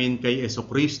pagkakilala namin kay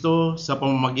Jesucristo sa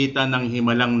pamamagitan ng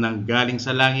himalang ng galing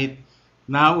sa langit,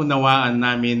 naunawaan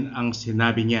namin ang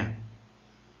sinabi niya,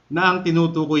 na ang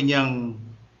tinutukoy niyang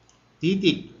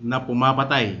titik na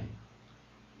pumapatay,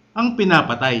 ang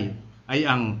pinapatay ay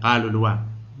ang kaluluwa.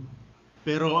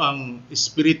 Pero ang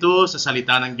espiritu sa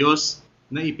salita ng Diyos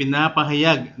na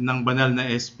ipinapahayag ng banal na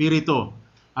espiritu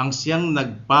ang siyang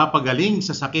nagpapagaling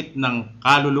sa sakit ng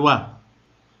kaluluwa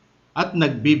at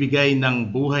nagbibigay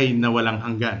ng buhay na walang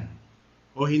hanggan.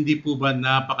 O hindi po ba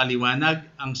napakaliwanag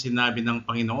ang sinabi ng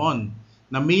Panginoon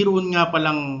na mayroon nga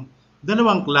palang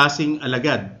 2 klaseng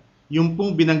alagad, yung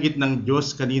pong binanggit ng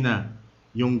Diyos kanina,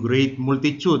 yung great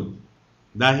multitude,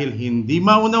 dahil hindi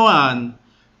maunawaan,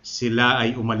 sila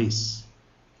ay umalis.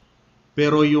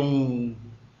 Pero yung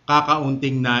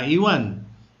kakaunting naiwan,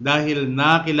 dahil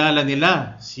nakilala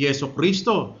nila si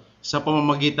Jesucristo sa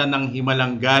pamamagitan ng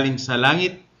himalang galing sa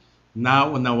langit,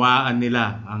 naunawaan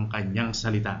nila ang kanyang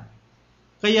salita.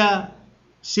 Kaya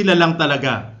sila lang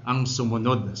talaga ang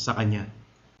sumunod sa kanya.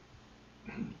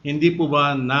 Hindi po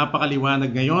ba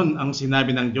napakaliwanag ngayon ang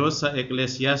sinabi ng Diyos sa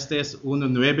Ecclesiastes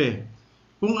 1:9?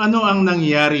 Kung ano ang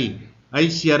nangyari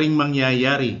ay siya ring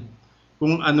mangyayari.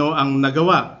 Kung ano ang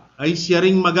nagawa ay siya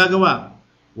ring magagawa.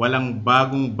 Walang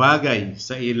bagong bagay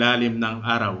sa ilalim ng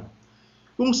araw.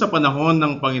 Kung sa panahon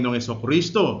ng Panginoong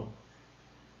Jesucristo,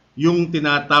 yung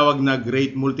tinatawag na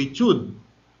great multitude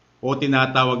o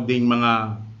tinatawag ding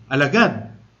mga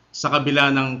alagad, sa kabila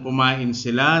ng kumain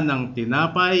sila ng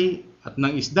tinapay at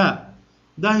ng isda,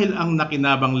 dahil ang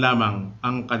nakinabang lamang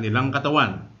ang kanilang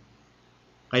katawan.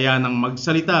 Kaya nang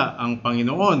magsalita ang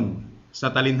Panginoon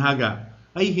sa talinhaga,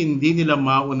 ay hindi nila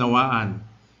maunawaan,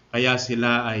 kaya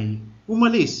sila ay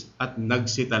umalis at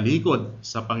nagsitalikod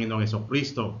sa Panginoong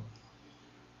Jesucristo.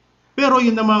 Pero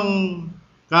yun namang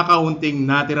kakaunting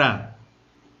natira,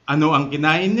 ano ang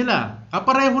kinain nila?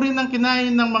 Kapareho rin ang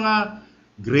kinain ng mga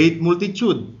great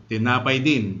multitude, tinapay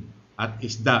din at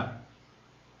isda.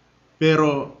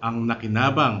 Pero ang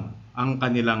nakinabang ang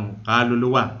kanilang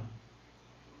kaluluwa,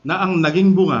 na ang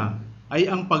naging bunga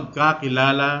ay ang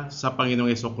pagkakilala sa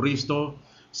Panginoong Jesucristo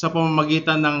sa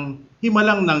pamamagitan ng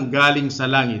himalang ng galing sa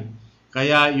langit.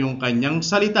 Kaya yung kanyang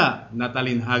salita na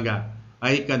talinhaga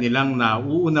ay kanilang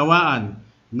nauunawaan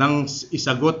ng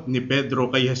isagot ni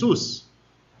Pedro kay Jesus.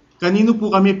 Kanino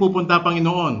po kami pupunta,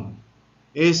 Panginoon?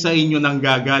 Sa inyo nang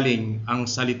gagaling ang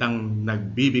salitang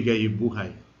nagbibigay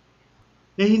buhay.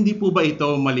 Hindi po ba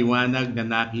ito maliwanag na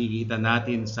nakikita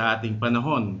natin sa ating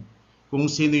panahon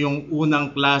kung sino yung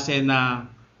unang klase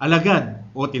na alagad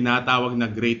o tinatawag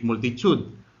na great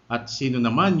multitude at sino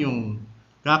naman yung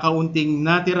kakaunting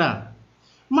natira?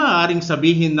 Maaaring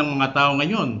sabihin ng mga tao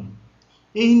ngayon,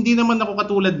 hindi naman ako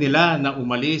katulad nila na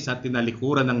umalis at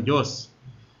tinalikuran ng Diyos.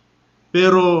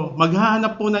 Pero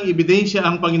maghahanap po ng ebidensya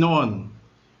ang Panginoon.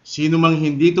 Sino mang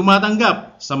hindi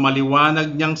tumatanggap sa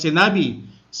maliwanag niyang sinabi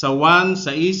sa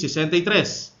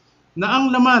 1:6-63 na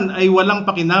ang laman ay walang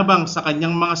pakinabang sa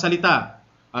kanyang mga salita,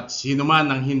 at sino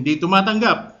man ang hindi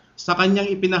tumatanggap sa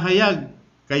kanyang ipinahayag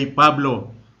kay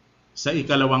Pablo sa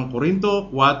 2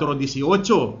 Korinto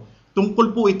 4:18,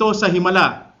 tungkol po ito sa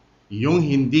himala, yung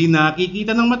hindi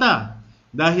nakikita ng mata,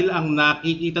 dahil ang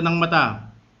nakikita ng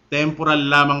mata, temporal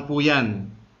lamang po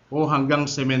yan o hanggang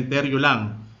sementeryo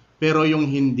lang. Pero yung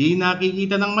hindi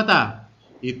nakikita ng mata,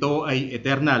 ito ay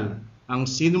eternal. Ang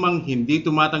sinumang hindi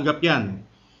tumatanggap yan,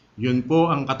 yun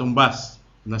po ang katumbas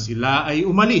na sila ay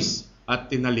umalis at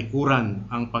tinalikuran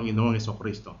ang Panginoong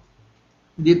Hesukristo.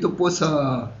 Dito po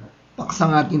sa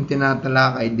paksang ating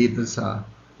tinatalakay dito sa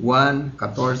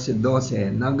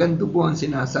 1:14-12, na ganito po ang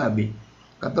sinasabi.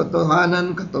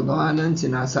 Katotohanan, katotohanan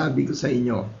sinasabi ko sa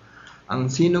inyo, ang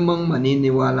sino mang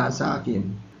maniniwala sa akin,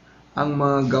 ang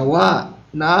mga gawa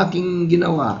na aking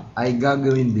ginawa ay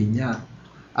gagawin din niya,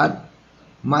 at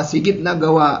masigit na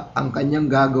gawa ang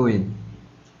kanyang gagawin.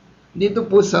 Dito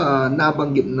po sa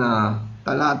nabanggit na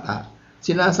talata,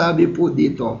 sinasabi po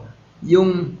dito,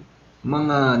 yung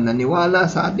mga naniwala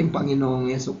sa ating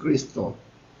Panginoong Hesukristo,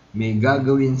 may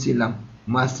gagawin silang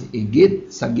mas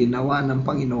higit sa ginawa ng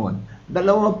Panginoon.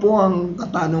 Dalawa po ang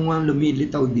katanungan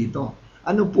lumilitaw dito.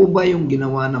 Ano po ba yung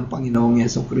ginawa ng Panginoong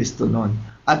Hesukristo noon?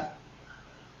 At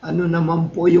ano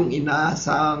naman po yung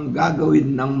inaasahang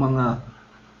gagawin ng mga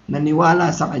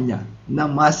naniwala sa Kanya na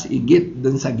mas higit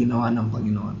dun sa ginawa ng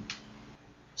Panginoon?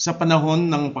 Sa panahon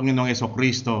ng Panginoong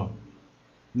Hesukristo,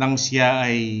 nang siya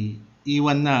ay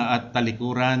iwan na at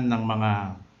talikuran ng mga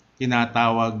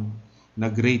tinatawag na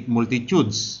great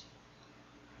multitudes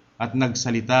at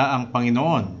nagsalita ang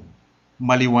Panginoon,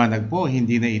 maliwanag po,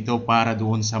 hindi na ito para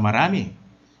doon sa marami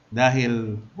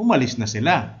dahil umalis na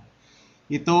sila.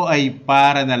 Ito ay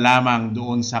para na lamang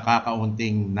doon sa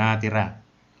kakaunting natira.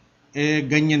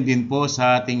 Ganyan din po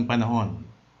sa ating panahon.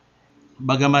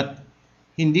 Bagamat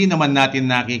hindi naman natin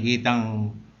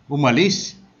nakikitang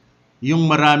umalis yung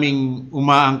maraming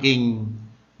umaangking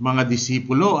mga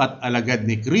disipulo at alagad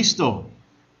ni Kristo,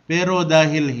 pero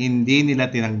dahil hindi nila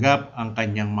tinanggap ang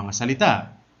kanyang mga salita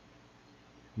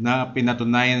na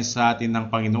pinatunayan sa atin ng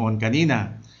Panginoon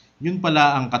kanina, yun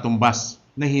pala ang katumbas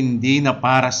na hindi na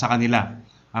para sa kanila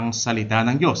ang salita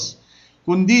ng Diyos,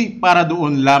 kundi para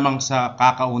doon lamang sa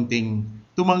kakaunting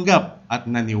tumanggap at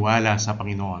naniwala sa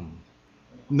Panginoon,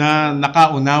 na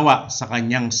nakaunawa sa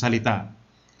kanyang salita.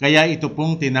 Kaya ito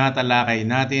pong tinatalakay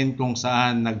natin kung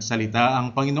saan nagsalita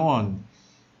ang Panginoon,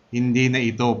 hindi na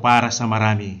ito para sa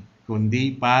marami,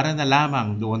 kundi para na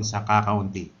lamang doon sa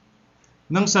kakaunti.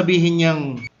 Nang sabihin niyang,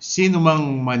 sino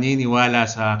mang maniniwala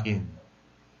sa akin,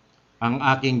 ang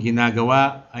aking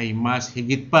ginagawa ay mas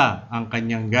higit pa ang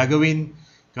kanyang gagawin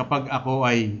kapag ako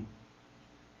ay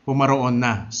pumaroon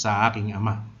na sa aking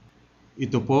Ama.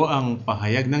 Ito po ang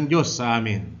pahayag ng Diyos sa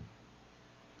amin.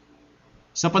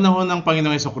 Sa panahon ng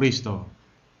Panginoong Hesukristo,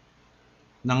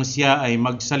 nang siya ay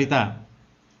magsalita,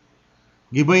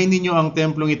 gibayin ninyo ang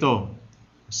templong ito,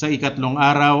 sa 3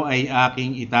 araw ay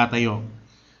aking itatayo.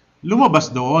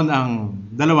 Lumabas doon ang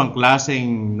 2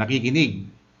 klaseng nakikinig.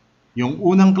 Yung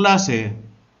unang klase,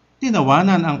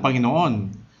 tinawanan ang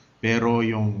Panginoon, pero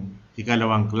yung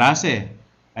 2 klase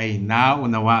ay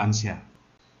naunawaan siya.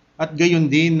 At gayon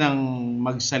din nang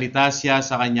magsalita siya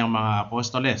sa kanyang mga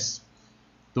apostoles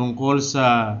tungkol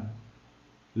sa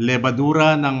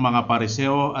lebadura ng mga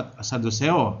Pariseo at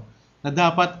Saduseo na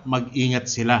dapat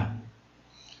mag-ingat sila.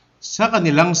 Sa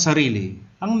kanilang sarili,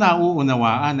 ang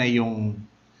nauunawaan ay yung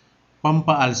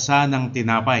pampaalsa ng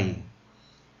tinapay.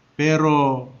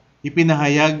 Pero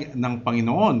ipinahayag ng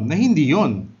Panginoon na hindi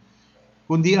yon,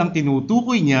 kundi ang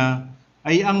tinutukoy niya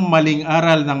ay ang maling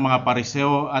aral ng mga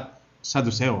Pariseo at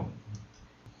Saduseo.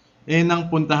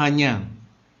 Nang puntahan niya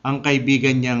ang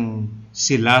kaibigan niyang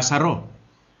si Lazaro.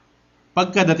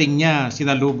 Pagkadating niya,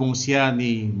 sinalubong siya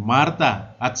ni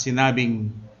Marta at sinabing,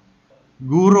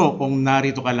 "Guro, kung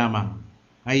narito ka lamang,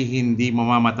 ay hindi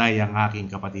mamamatay ang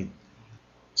aking kapatid."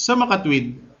 Sa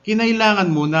makatwid, kinailangan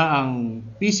muna ang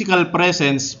physical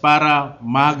presence para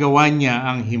magawa niya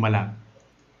ang himala,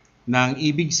 na ang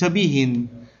ibig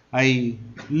sabihin ay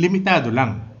limitado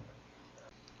lang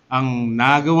ang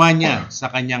nagawa niya sa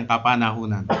kanyang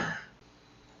kapanahunan.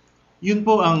 Yun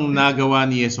po ang nagawa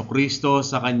ni Hesukristo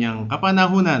sa kanyang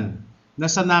kapanahunan, na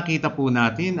sa nakita po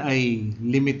natin ay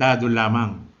limitado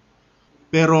lamang.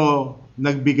 Pero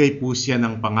nagbigay po siya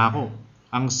ng pangako.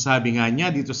 Ang sabi nga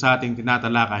niya dito sa ating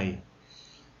tinatalakay,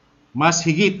 mas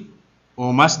higit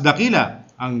o mas dakila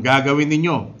ang gagawin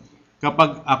ninyo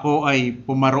kapag ako ay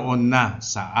pumaroon na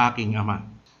sa aking Ama.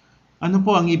 Ano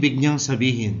po ang ibig niyang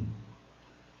sabihin?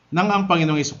 Nang ang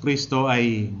Panginoong Jesucristo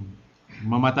ay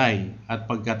mamatay at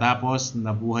pagkatapos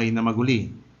nabuhay na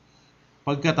maguli,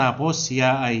 pagkatapos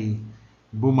siya ay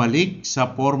bumalik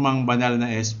sa pormang banal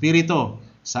na Espiritu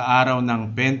sa araw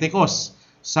ng Pentecost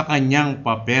sa kanyang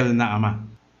papel na Ama,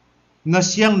 na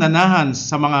siyang nanahan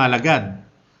sa mga alagad.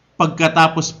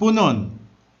 Pagkatapos po nun,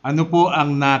 ano po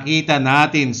ang nakita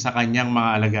natin sa kanyang mga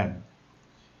alagad?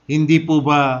 Hindi po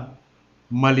ba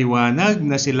maliwanag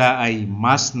na sila ay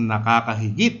mas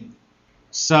nakakahigit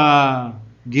sa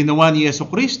ginawa ni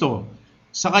Jesucristo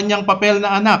sa kanyang papel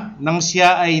na anak nang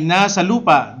siya ay nasa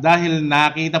lupa dahil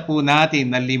nakita po natin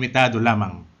na limitado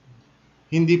lamang?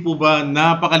 Hindi po ba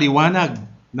napakaliwanag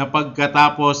na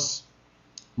pagkatapos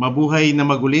mabuhay na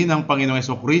maguli ng Panginoong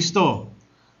Jesucristo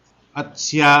at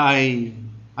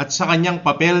sa kanyang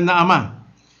papel na Ama,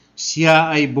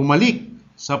 siya ay bumalik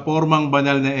sa pormang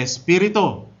banal na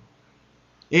Espiritu?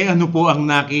 Ano po ang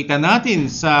nakita natin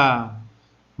sa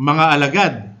mga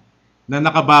alagad na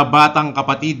nakababatang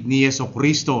kapatid ni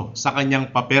Jesucristo sa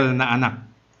kanyang papel na anak?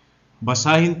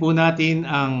 Basahin po natin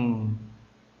ang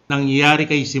nangyari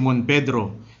kay Simon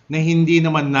Pedro na hindi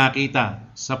naman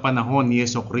nakita sa panahon ni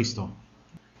Jesucristo.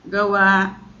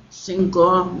 Gawa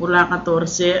 5 mula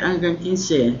 14 hanggang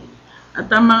 15. At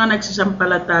ang mga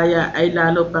nagsasampalataya ay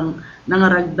lalo pang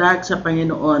nangaragdag sa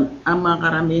Panginoon ang mga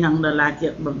karamihang lalaki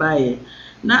at babae,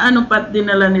 na anupat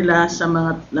dinala nila sa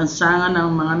mga lansangan ng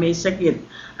mga may sakit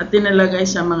at tinalagay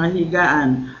sa mga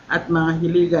higaan at mga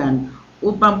hiligan,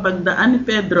 upang pagdaan ni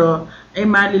Pedro ay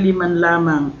maliliman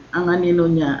lamang ang anino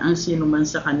niya ang sinuman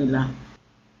sa kanila.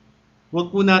 Huwag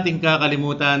po nating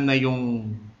kakalimutan na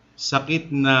yung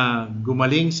sakit na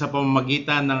gumaling sa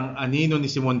pamamagitan ng anino ni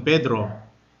Simon Pedro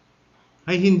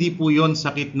ay hindi po yon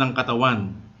sakit ng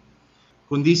katawan,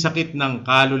 kundi sakit ng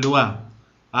kaluluwa.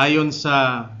 Ayon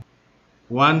sa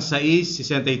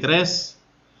 1:63,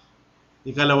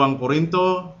 2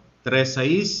 Korinto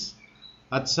 3:6,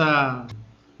 at sa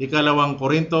 2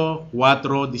 Korinto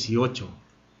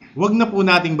 4:18. Huwag na po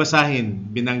nating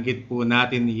basahin, binanggit po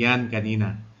natin yan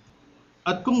kanina.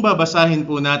 At kung babasahin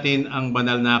po natin ang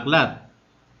banal na aklat,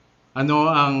 ano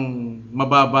ang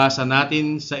mababasa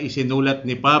natin sa isinulat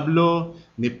ni Pablo,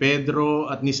 ni Pedro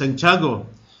at ni Santiago?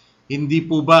 Hindi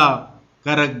po ba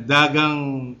karagdagang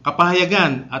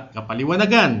kapahayagan at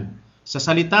kapaliwanagan sa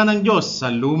salita ng Diyos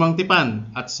sa lumang tipan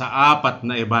at sa 4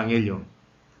 na ebanghelyo?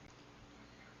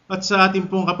 At sa ating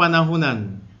pong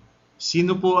kapanahunan,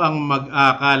 sino po ang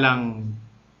mag-aakalang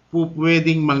po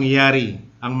pwedeng mangyari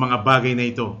ang mga bagay na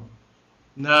ito,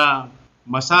 na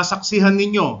masasaksihan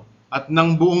ninyo at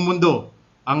ng buong mundo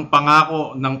ang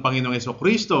pangako ng Panginoong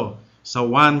Jesucristo sa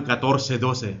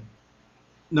 1:14-12,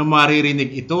 na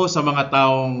maririnig ito sa mga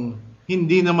taong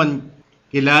hindi naman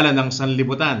kilala ng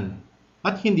sanlibutan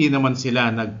at hindi naman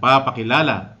sila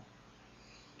nagpapakilala.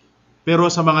 Pero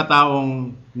sa mga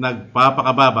taong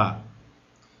nagpapakababa,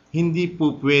 hindi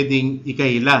po pwedeng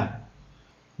ikaila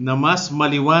na mas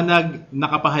maliwanag na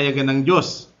kapahayagan ng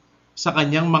Diyos sa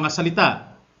kanyang mga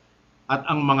salita, at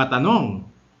ang mga tanong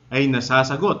ay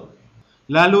nasasagot.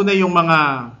 Lalo na yung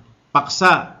mga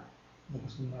paksa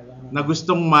na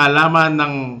gustong malaman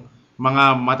ng mga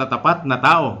matatapat na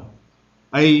tao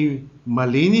ay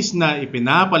malinis na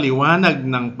ipinapaliwanag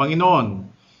ng Panginoon.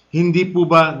 Hindi po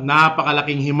ba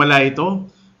napakalaking himala ito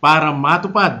para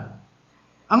matupad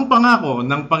ang pangako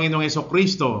ng Panginoong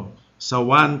Jesucristo sa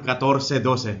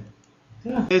 1:14-12?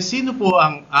 Sino po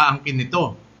ang aangkin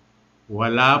nito?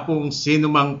 Wala pong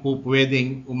sino mang po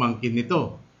pwedeng umangkin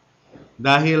nito,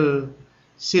 dahil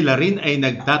sila rin ay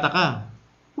nagtataka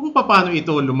kung paano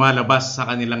ito lumalabas sa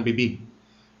kanilang bibig.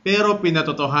 Pero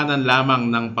pinatotohanan lamang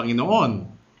ng Panginoon.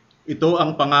 Ito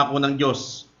ang pangako ng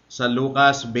Diyos sa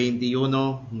Lucas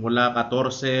 21 mula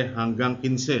 14 hanggang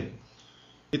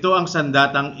 15. Ito ang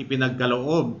sandatang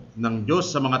ipinagkaloob ng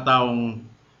Diyos sa mga taong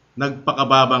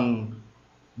nagpakababang,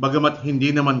 bagamat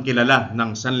hindi naman kilala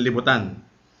ng sanlibutan.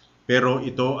 Pero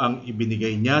ito ang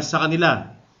ibinigay niya sa kanila.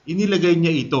 Inilagay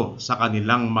niya ito sa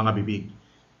kanilang mga bibig.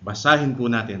 Basahin po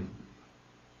natin.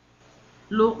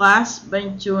 Lucas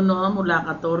 21 mula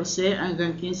 14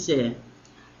 hanggang 15.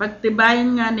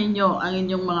 Pagtibayin nga ninyo ang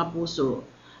inyong mga puso,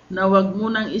 na huwag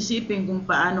munang isipin kung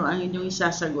paano ang inyong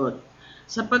isasagot,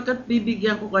 sapagkat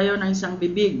bibigyan ko kayo ng isang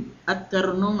bibig at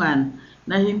karunungan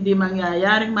na hindi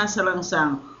mangyayaring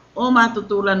masalangsang o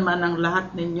matutulan man ang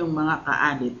lahat ninyong mga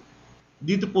kaalit.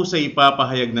 Dito po sa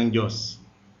ipapahayag ng Diyos,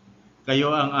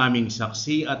 kayo ang aming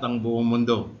saksi at ang buong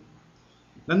mundo.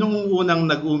 Na nung unang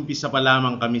nag-uumpisa pa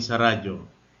lamang kami sa radyo,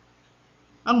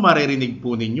 ang maririnig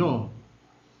po ninyo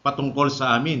patungkol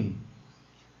sa amin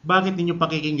Bakit ninyo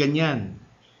pakikinggan yan?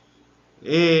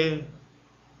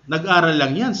 Nag-aral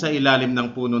lang yan sa ilalim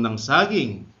ng puno ng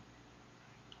saging.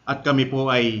 At kami po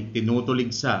ay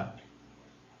tinutuligsa.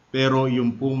 Pero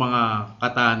yung pong mga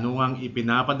katanungang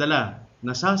ipinapadala,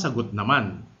 nasasagot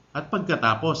naman. At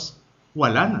pagkatapos,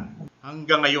 wala na.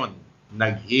 Hanggang ngayon,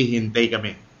 naghihintay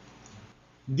kami.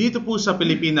 Dito po sa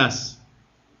Pilipinas,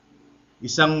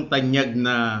 isang tanyag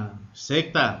na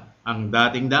sekta ang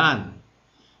dating daan.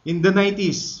 In the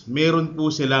 90s, meron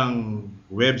po silang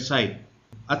website.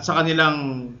 At sa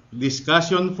kanilang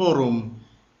discussion forum,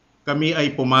 kami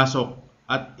ay pumasok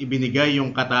at ibinigay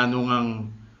yung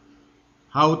katanungang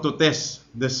how to test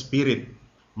the spirit.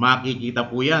 Makikita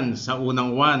po yan sa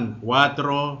unang 1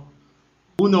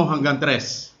 hanggang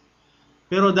 3.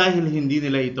 Pero dahil hindi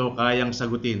nila ito kayang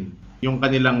sagutin, yung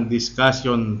kanilang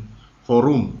discussion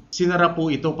forum, sinara po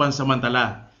ito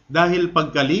pansamantala. Dahil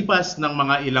pagkalipas ng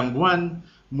mga ilang buwan,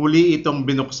 muli itong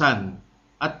binuksan.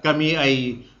 At kami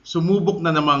ay sumubok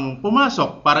na namang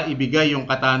pumasok para ibigay yung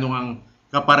katanungang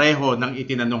kapareho ng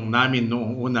itinanong namin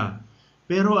noong una.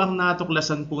 Pero ang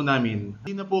natuklasan po namin,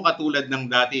 hindi na po katulad ng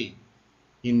dati.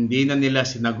 Hindi na nila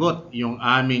sinagot yung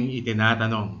aming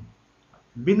itinatanong.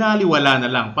 Binaliwala na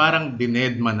lang, parang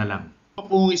dinedma na lang. Ito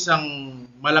po isang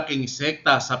malaking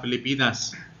sekta sa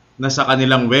Pilipinas na sa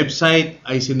kanilang website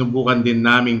ay sinubukan din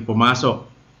naming pumasok.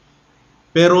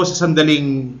 Pero sa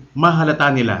sandaling mahalata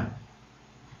nila,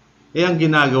 ang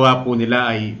ginagawa po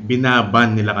nila ay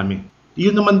binaban nila kami.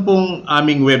 Yun naman pong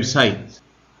aming website,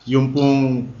 yung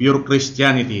pong Pure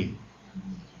Christianity.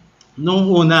 Nung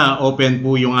una, open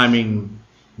po yung aming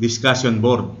discussion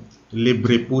board.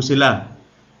 Libre po sila.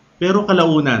 Pero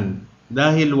kalaunan,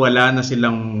 dahil wala na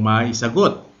silang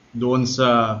maisagot doon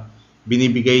sa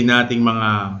binibigay nating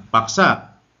mga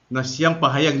paksa na siyang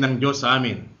pahayag ng Diyos sa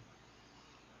amin,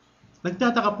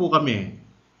 nagtataka po kami.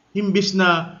 Himbis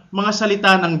na mga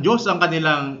salita ng Diyos ang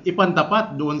kanilang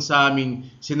ipantapat doon sa aming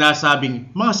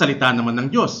sinasabing mga salita naman ng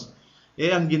Diyos.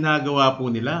 Ang ginagawa po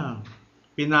nila,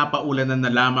 pinapaulanan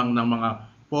na lamang ng mga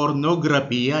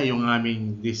pornografiya yung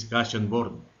aming discussion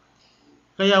board.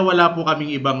 Kaya wala po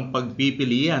kaming ibang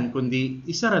pagpipilian kundi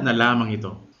isara na lamang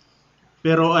ito.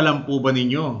 Pero alam po ba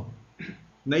ninyo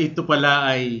na ito pala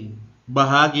ay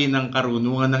bahagi ng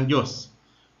karunungan ng Diyos,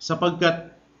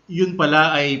 sapagkat yun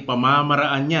pala ay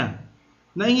pamamaraan niya,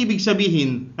 na ang ibig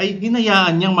sabihin ay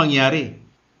hinayaan niyang mangyari.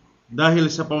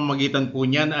 Dahil sa pamamagitan po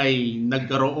niyan ay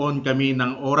nagkaroon kami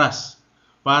ng oras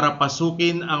para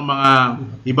pasukin ang mga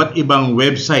iba't ibang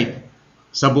website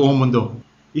sa buong mundo.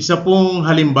 Isa pong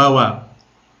halimbawa,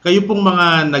 kayo pong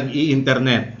mga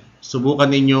nag-i-internet,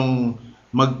 subukan ninyong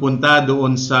magpunta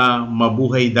doon sa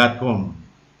mabuhay.com.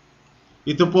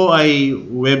 Ito po ay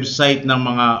website ng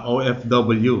mga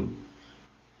OFW.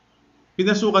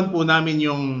 Pinasukan po namin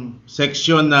yung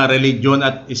section na religion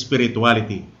at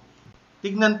spirituality.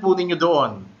 Tignan po ninyo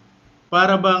doon,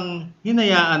 para bang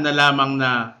hinayaan na lamang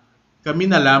na kami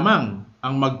na lamang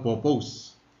ang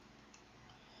magpo-post.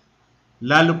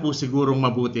 Lalo po sigurong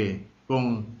mabuti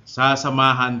kung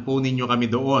sasamahan po ninyo kami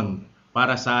doon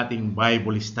para sa ating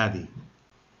Bible study.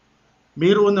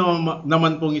 Mayroon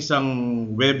naman pong isang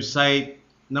website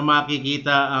na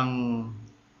makikita ang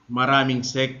maraming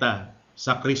sekta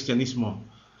sa Kristyanismo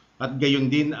at gayon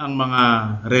din ang mga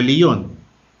reliyon.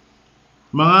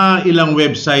 Mga ilang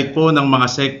website po ng mga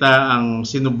sekta ang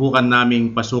sinubukan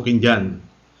naming pasukin dyan.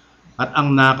 At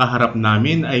ang nakaharap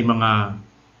namin ay mga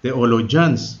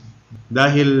theologians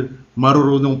dahil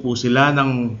marurunong po sila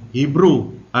ng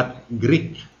Hebrew at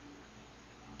Greek.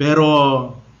 Pero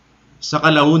sa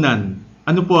kalaunan,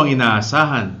 ano po ang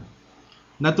inaasahan?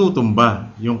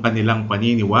 Natutumba yung kanilang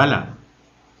paniniwala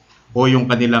o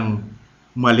yung kanilang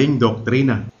maling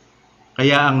doktrina.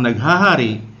 Kaya ang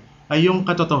naghahari ay yung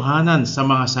katotohanan sa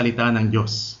mga salita ng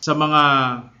Diyos, sa mga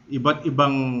iba't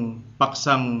ibang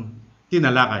paksang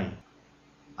tinalakay.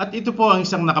 At ito po ang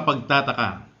isang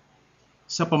nakapagtataka.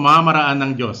 Sa pamamaraan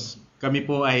ng Diyos, kami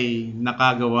po ay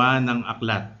nakagawa ng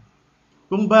aklat.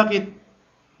 Kung bakit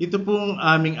ito pong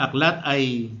aming aklat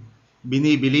ay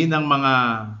binibili ng mga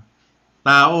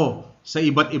tao sa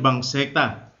iba't ibang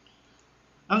sekta.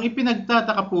 Ang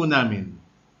ipinagtataka po namin,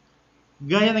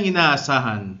 gaya ng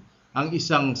inaasahan, ang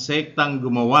isang sektang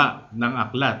gumawa ng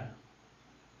aklat.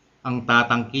 Ang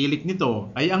tatangkilik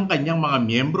nito ay ang kanyang mga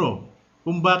miyembro.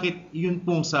 Kung bakit yun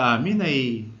pong sa amin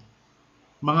ay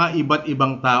mga iba't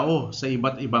ibang tao sa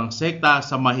iba't ibang sekta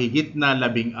sa mahigit na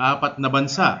 14 na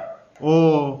bansa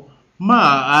o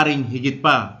maaaring higit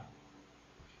pa.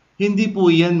 Hindi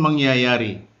po yan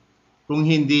mangyayari kung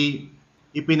hindi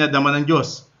ipinadama ng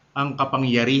Diyos ang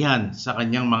kapangyarihan sa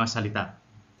kanyang mga salita.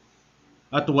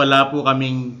 at wala po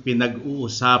kaming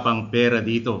pinag-uusapang pera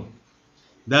dito.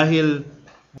 Dahil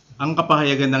ang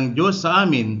kapahayagan ng Diyos sa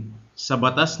amin sa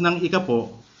batas ng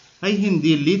ikapo ay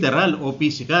hindi literal o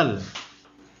physical,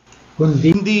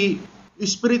 hindi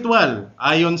spiritual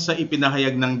ayon sa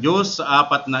ipinahayag ng Diyos sa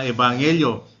 4 na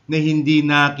ebanghelyo na hindi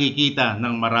nakikita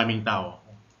ng maraming tao,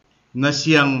 na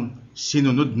siyang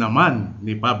sinunod naman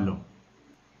ni Pablo.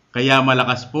 Kaya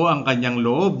malakas po ang kanyang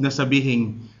loob na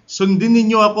sabihing, sundin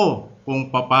ninyo ako kung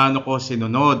paano ko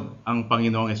sinunod ang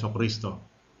Panginoong Hesukristo.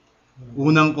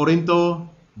 Unang Korinto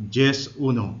 10:1.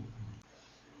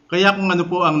 Kaya kung ano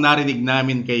po ang narinig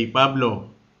namin kay Pablo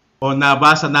o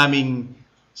nabasa naming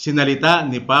sinalita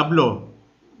ni Pablo,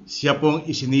 siya pong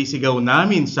isinisigaw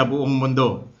namin sa buong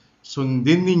mundo.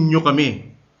 Sundin ninyo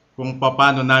kami kung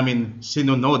paano namin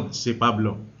sinunod si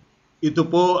Pablo. Ito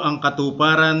po ang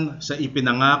katuparan sa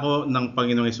ipinangako ng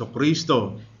Panginoong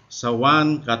Hesukristo sa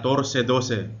Juan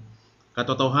 14:12.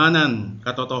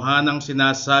 Katotohanang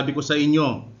sinasabi ko sa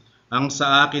inyo, ang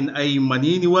sa akin ay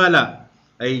maniniwala,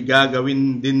 ay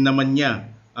gagawin din naman niya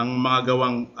ang mga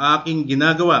gawang aking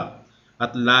ginagawa,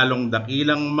 at lalong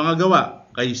dakilang mga gawa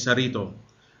kaysa rito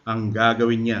ang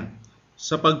gagawin niya,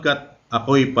 sapagkat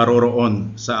ako'y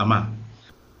paroroon sa Ama.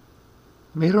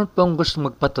 Mayroon pong gusto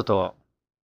magpatotoo.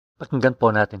 Pakinggan po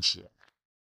natin siya.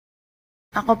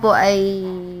 Ako po ay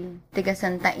taga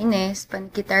Santa Ines,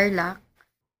 Pankitarlac.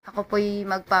 Ako po'y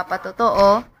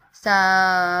magpapatotoo sa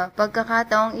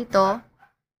pagkakataong ito.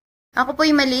 Ako po'y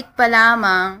maliit pa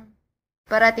lamang.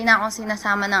 Parati na akong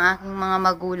sinasama ng aking mga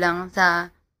magulang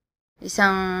sa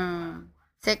isang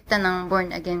sekta ng Born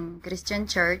Again Christian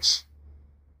Church.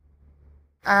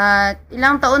 At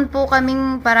ilang taon po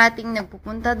kaming parating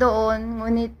nagpupunta doon,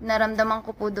 ngunit naramdaman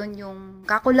ko po doon yung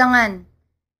kakulangan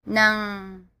ng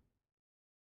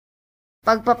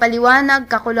pagpapaliwanag,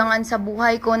 kakulangan sa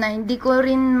buhay ko na hindi ko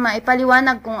rin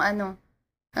maipaliwanag kung ano.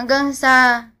 Hanggang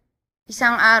sa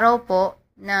isang araw po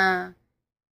na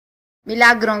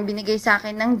milagrong binigay sa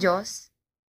akin ng Diyos,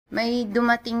 may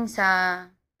dumating sa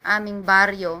aming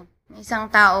baryo,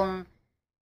 isang taong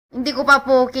hindi ko pa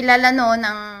po kilala noon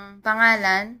ang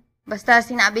pangalan. Basta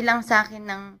sinabi lang sa akin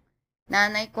ng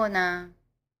nanay ko na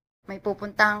may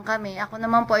pupuntahan kami. Ako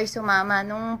naman po ay sumama.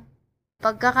 Nung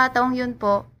pagkakataong yun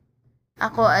po,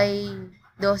 ako ay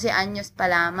 12 anyos pa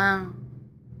lamang.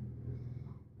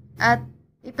 At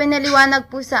ipinaliwanag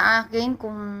po sa akin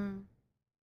kung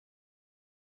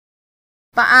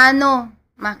paano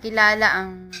makilala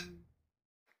ang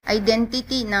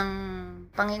identity ng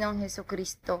Panginoong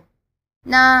Hesukristo.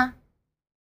 Na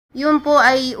yun po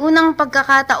ay unang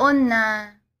pagkakataon na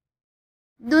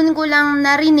dun ko lang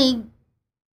narinig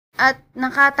at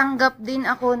nakatanggap din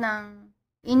ako ng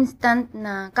instant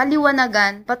na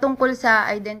kaliwanagan patungkol sa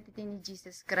identity ni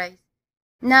Jesus Christ.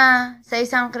 Na sa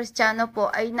isang Kristiyano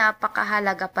po ay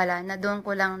napakahalaga pala na doon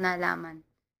ko lang nalaman.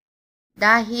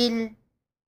 Dahil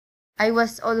I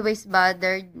was always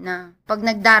bothered na pag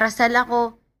nagdarasal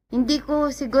ako, hindi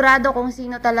ko sigurado kung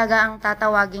sino talaga ang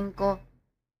tatawagin ko.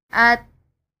 At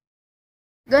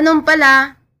ganun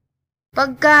pala,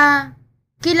 pagka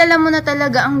kilala mo na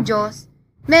talaga ang Diyos,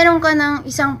 meron ka ng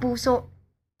isang puso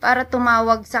para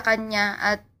tumawag sa Kanya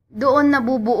at doon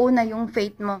nabubuo na yung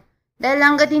faith mo. Dahil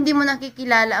hanggat hindi mo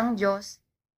nakikilala ang Diyos,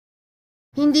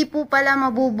 hindi po pala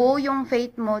mabubuo yung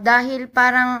faith mo dahil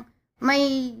parang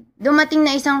may dumating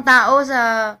na isang tao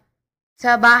sa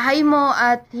bahay mo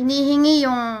at hinihingi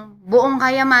yung buong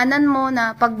kayamanan mo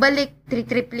na pagbalik,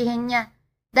 tritriplihin niya.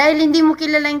 Dahil hindi mo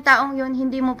kilala yung taong yun,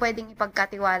 hindi mo pwedeng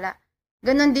ipagkatiwala.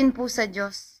 Ganon din po sa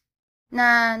Diyos.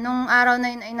 Na nung araw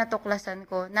na yun ay natuklasan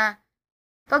ko na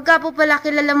pagka po pala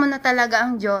kilala mo na talaga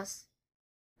ang Diyos,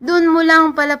 dun mo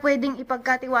lang pala pwedeng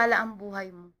ipagkatiwala ang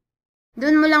buhay mo.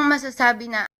 Dun mo lang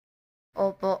masasabi na,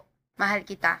 opo, mahal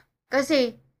kita.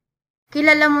 Kasi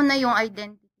kilala mo na yung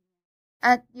identity.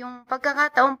 At yung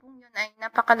pagkakataon po yun ay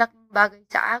napakalaking bagay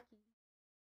sa akin.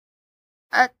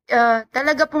 At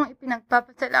talaga pong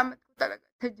ipinagpapasalamat ko talaga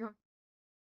sa Diyos.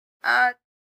 At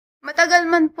matagal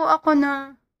man po ako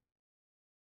na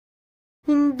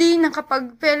hindi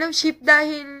nakapag-fellowship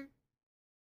dahil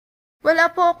wala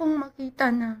po akong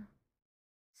makita na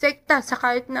sekta sa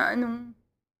kahit na anong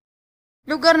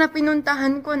lugar na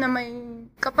pinuntahan ko na may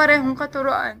kaparehong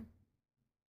katuroan.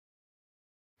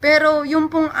 Pero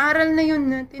yung pong aral na yun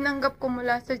na tinanggap ko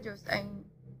mula sa Diyos ay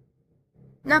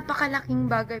napakalaking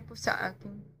bagay po sa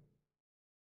akin.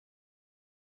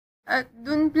 At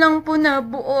dun lang po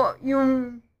nabuo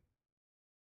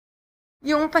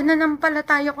yung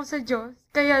pananampalataya ko sa Diyos.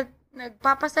 Kaya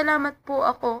nagpapasalamat po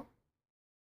ako.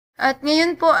 At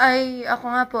ngayon po ay, ako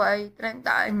nga po ay 30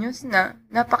 anyos na,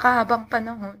 napakahabang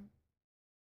panahon.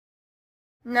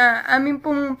 na amin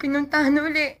pong pinuntahan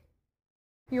uli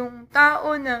yung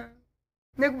tao na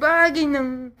nagbahagi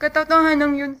ng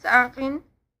katotohanan yun sa akin.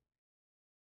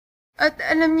 At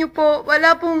alam niyo po,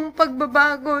 wala pong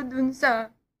pagbabago dun sa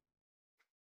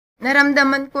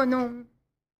naramdaman ko nung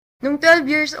 12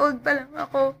 years old pa lang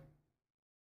ako.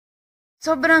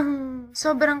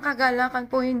 Sobrang kagalakan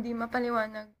po, hindi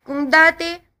mapaliwanag. Kung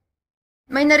dati,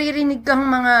 may naririnig kang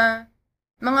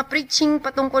mga preaching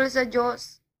patungkol sa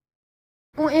Diyos.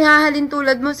 Kung ihahalin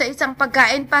tulad mo sa isang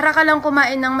pagkain, para ka lang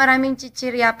kumain ng maraming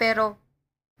chichirya pero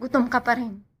gutom ka pa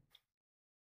rin.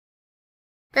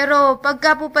 Pero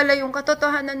pagka po pala yung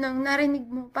katotohanan ng narinig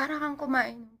mo, para kang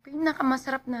kumain ng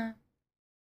pinakamasarap na,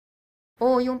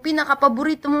 yung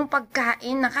pinakapaborito mong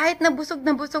pagkain na kahit na busog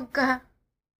ka,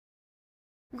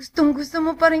 gustong-gusto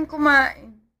mo pa rin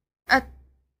kumain. At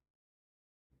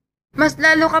mas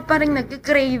lalo ka pa rin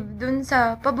nag-crave dun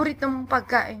sa paborito mong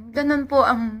pagkain. Ganon po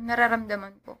ang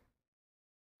nararamdaman ko.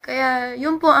 Kaya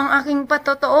yun po ang aking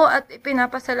patotoo at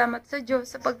ipinapasalamat sa Diyos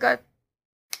sapagkat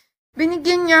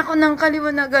binigyan niya ako ng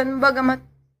kaliwanagan bagamat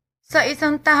sa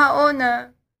isang tao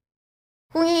na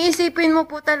kung iisipin mo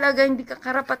po talaga hindi ka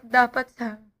karapat-dapat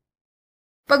sa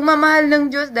pagmamahal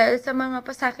ng Diyos dahil sa mga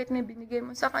pasakit na binigay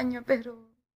mo sa Kanya. Pero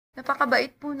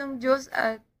napakabait po ng Diyos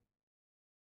at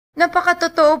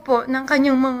napakatotoo po ng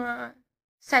Kanyang mga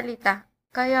salita.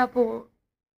 Kaya po,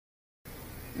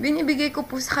 binibigay ko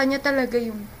po sa Kanya talaga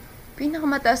yung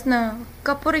pinakamataas na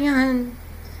kapurihan,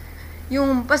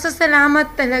 yung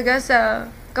pasasalamat talaga sa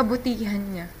kabutihan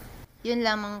niya. Yun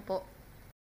lamang po.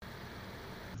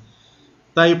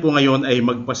 Tayo po ngayon ay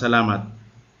magpasalamat.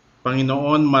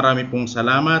 Panginoon, marami pong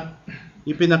salamat.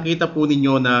 Ipinakita po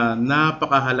ninyo na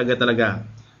napakahalaga talaga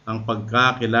ang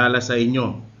pagkakilala sa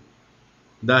inyo.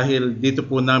 Dahil dito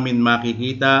po namin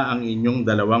makikita ang inyong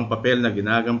dalawang papel na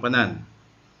ginagampanan.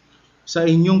 Sa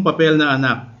inyong papel na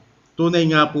anak, tunay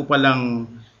nga po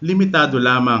palang limitado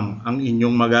lamang ang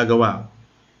inyong magagawa.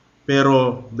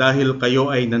 Pero dahil kayo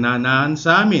ay nananahan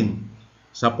sa amin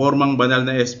sa formang banal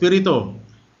na espiritu,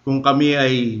 kung kami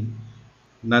ay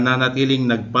nananatiling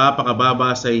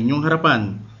nagpapakababa sa inyong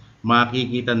harapan,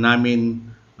 makikita namin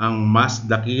ang mas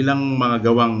dakilang mga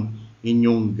gawang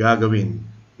inyong gagawin.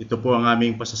 Ito po ang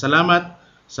aming pasasalamat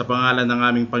sa pangalan ng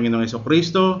aming Panginoong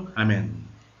Jesucristo. Amen.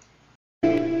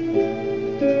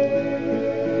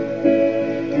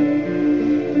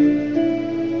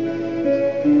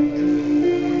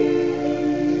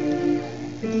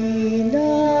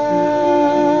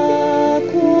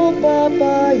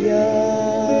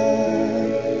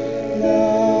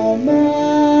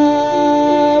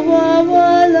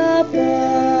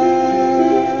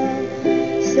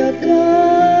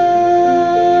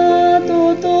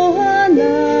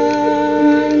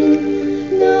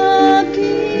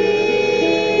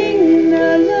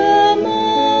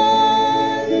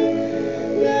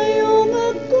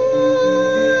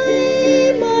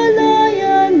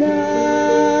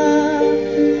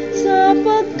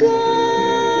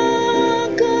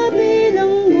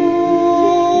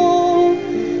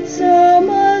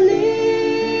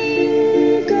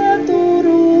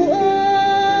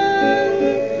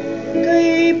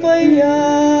 Kaya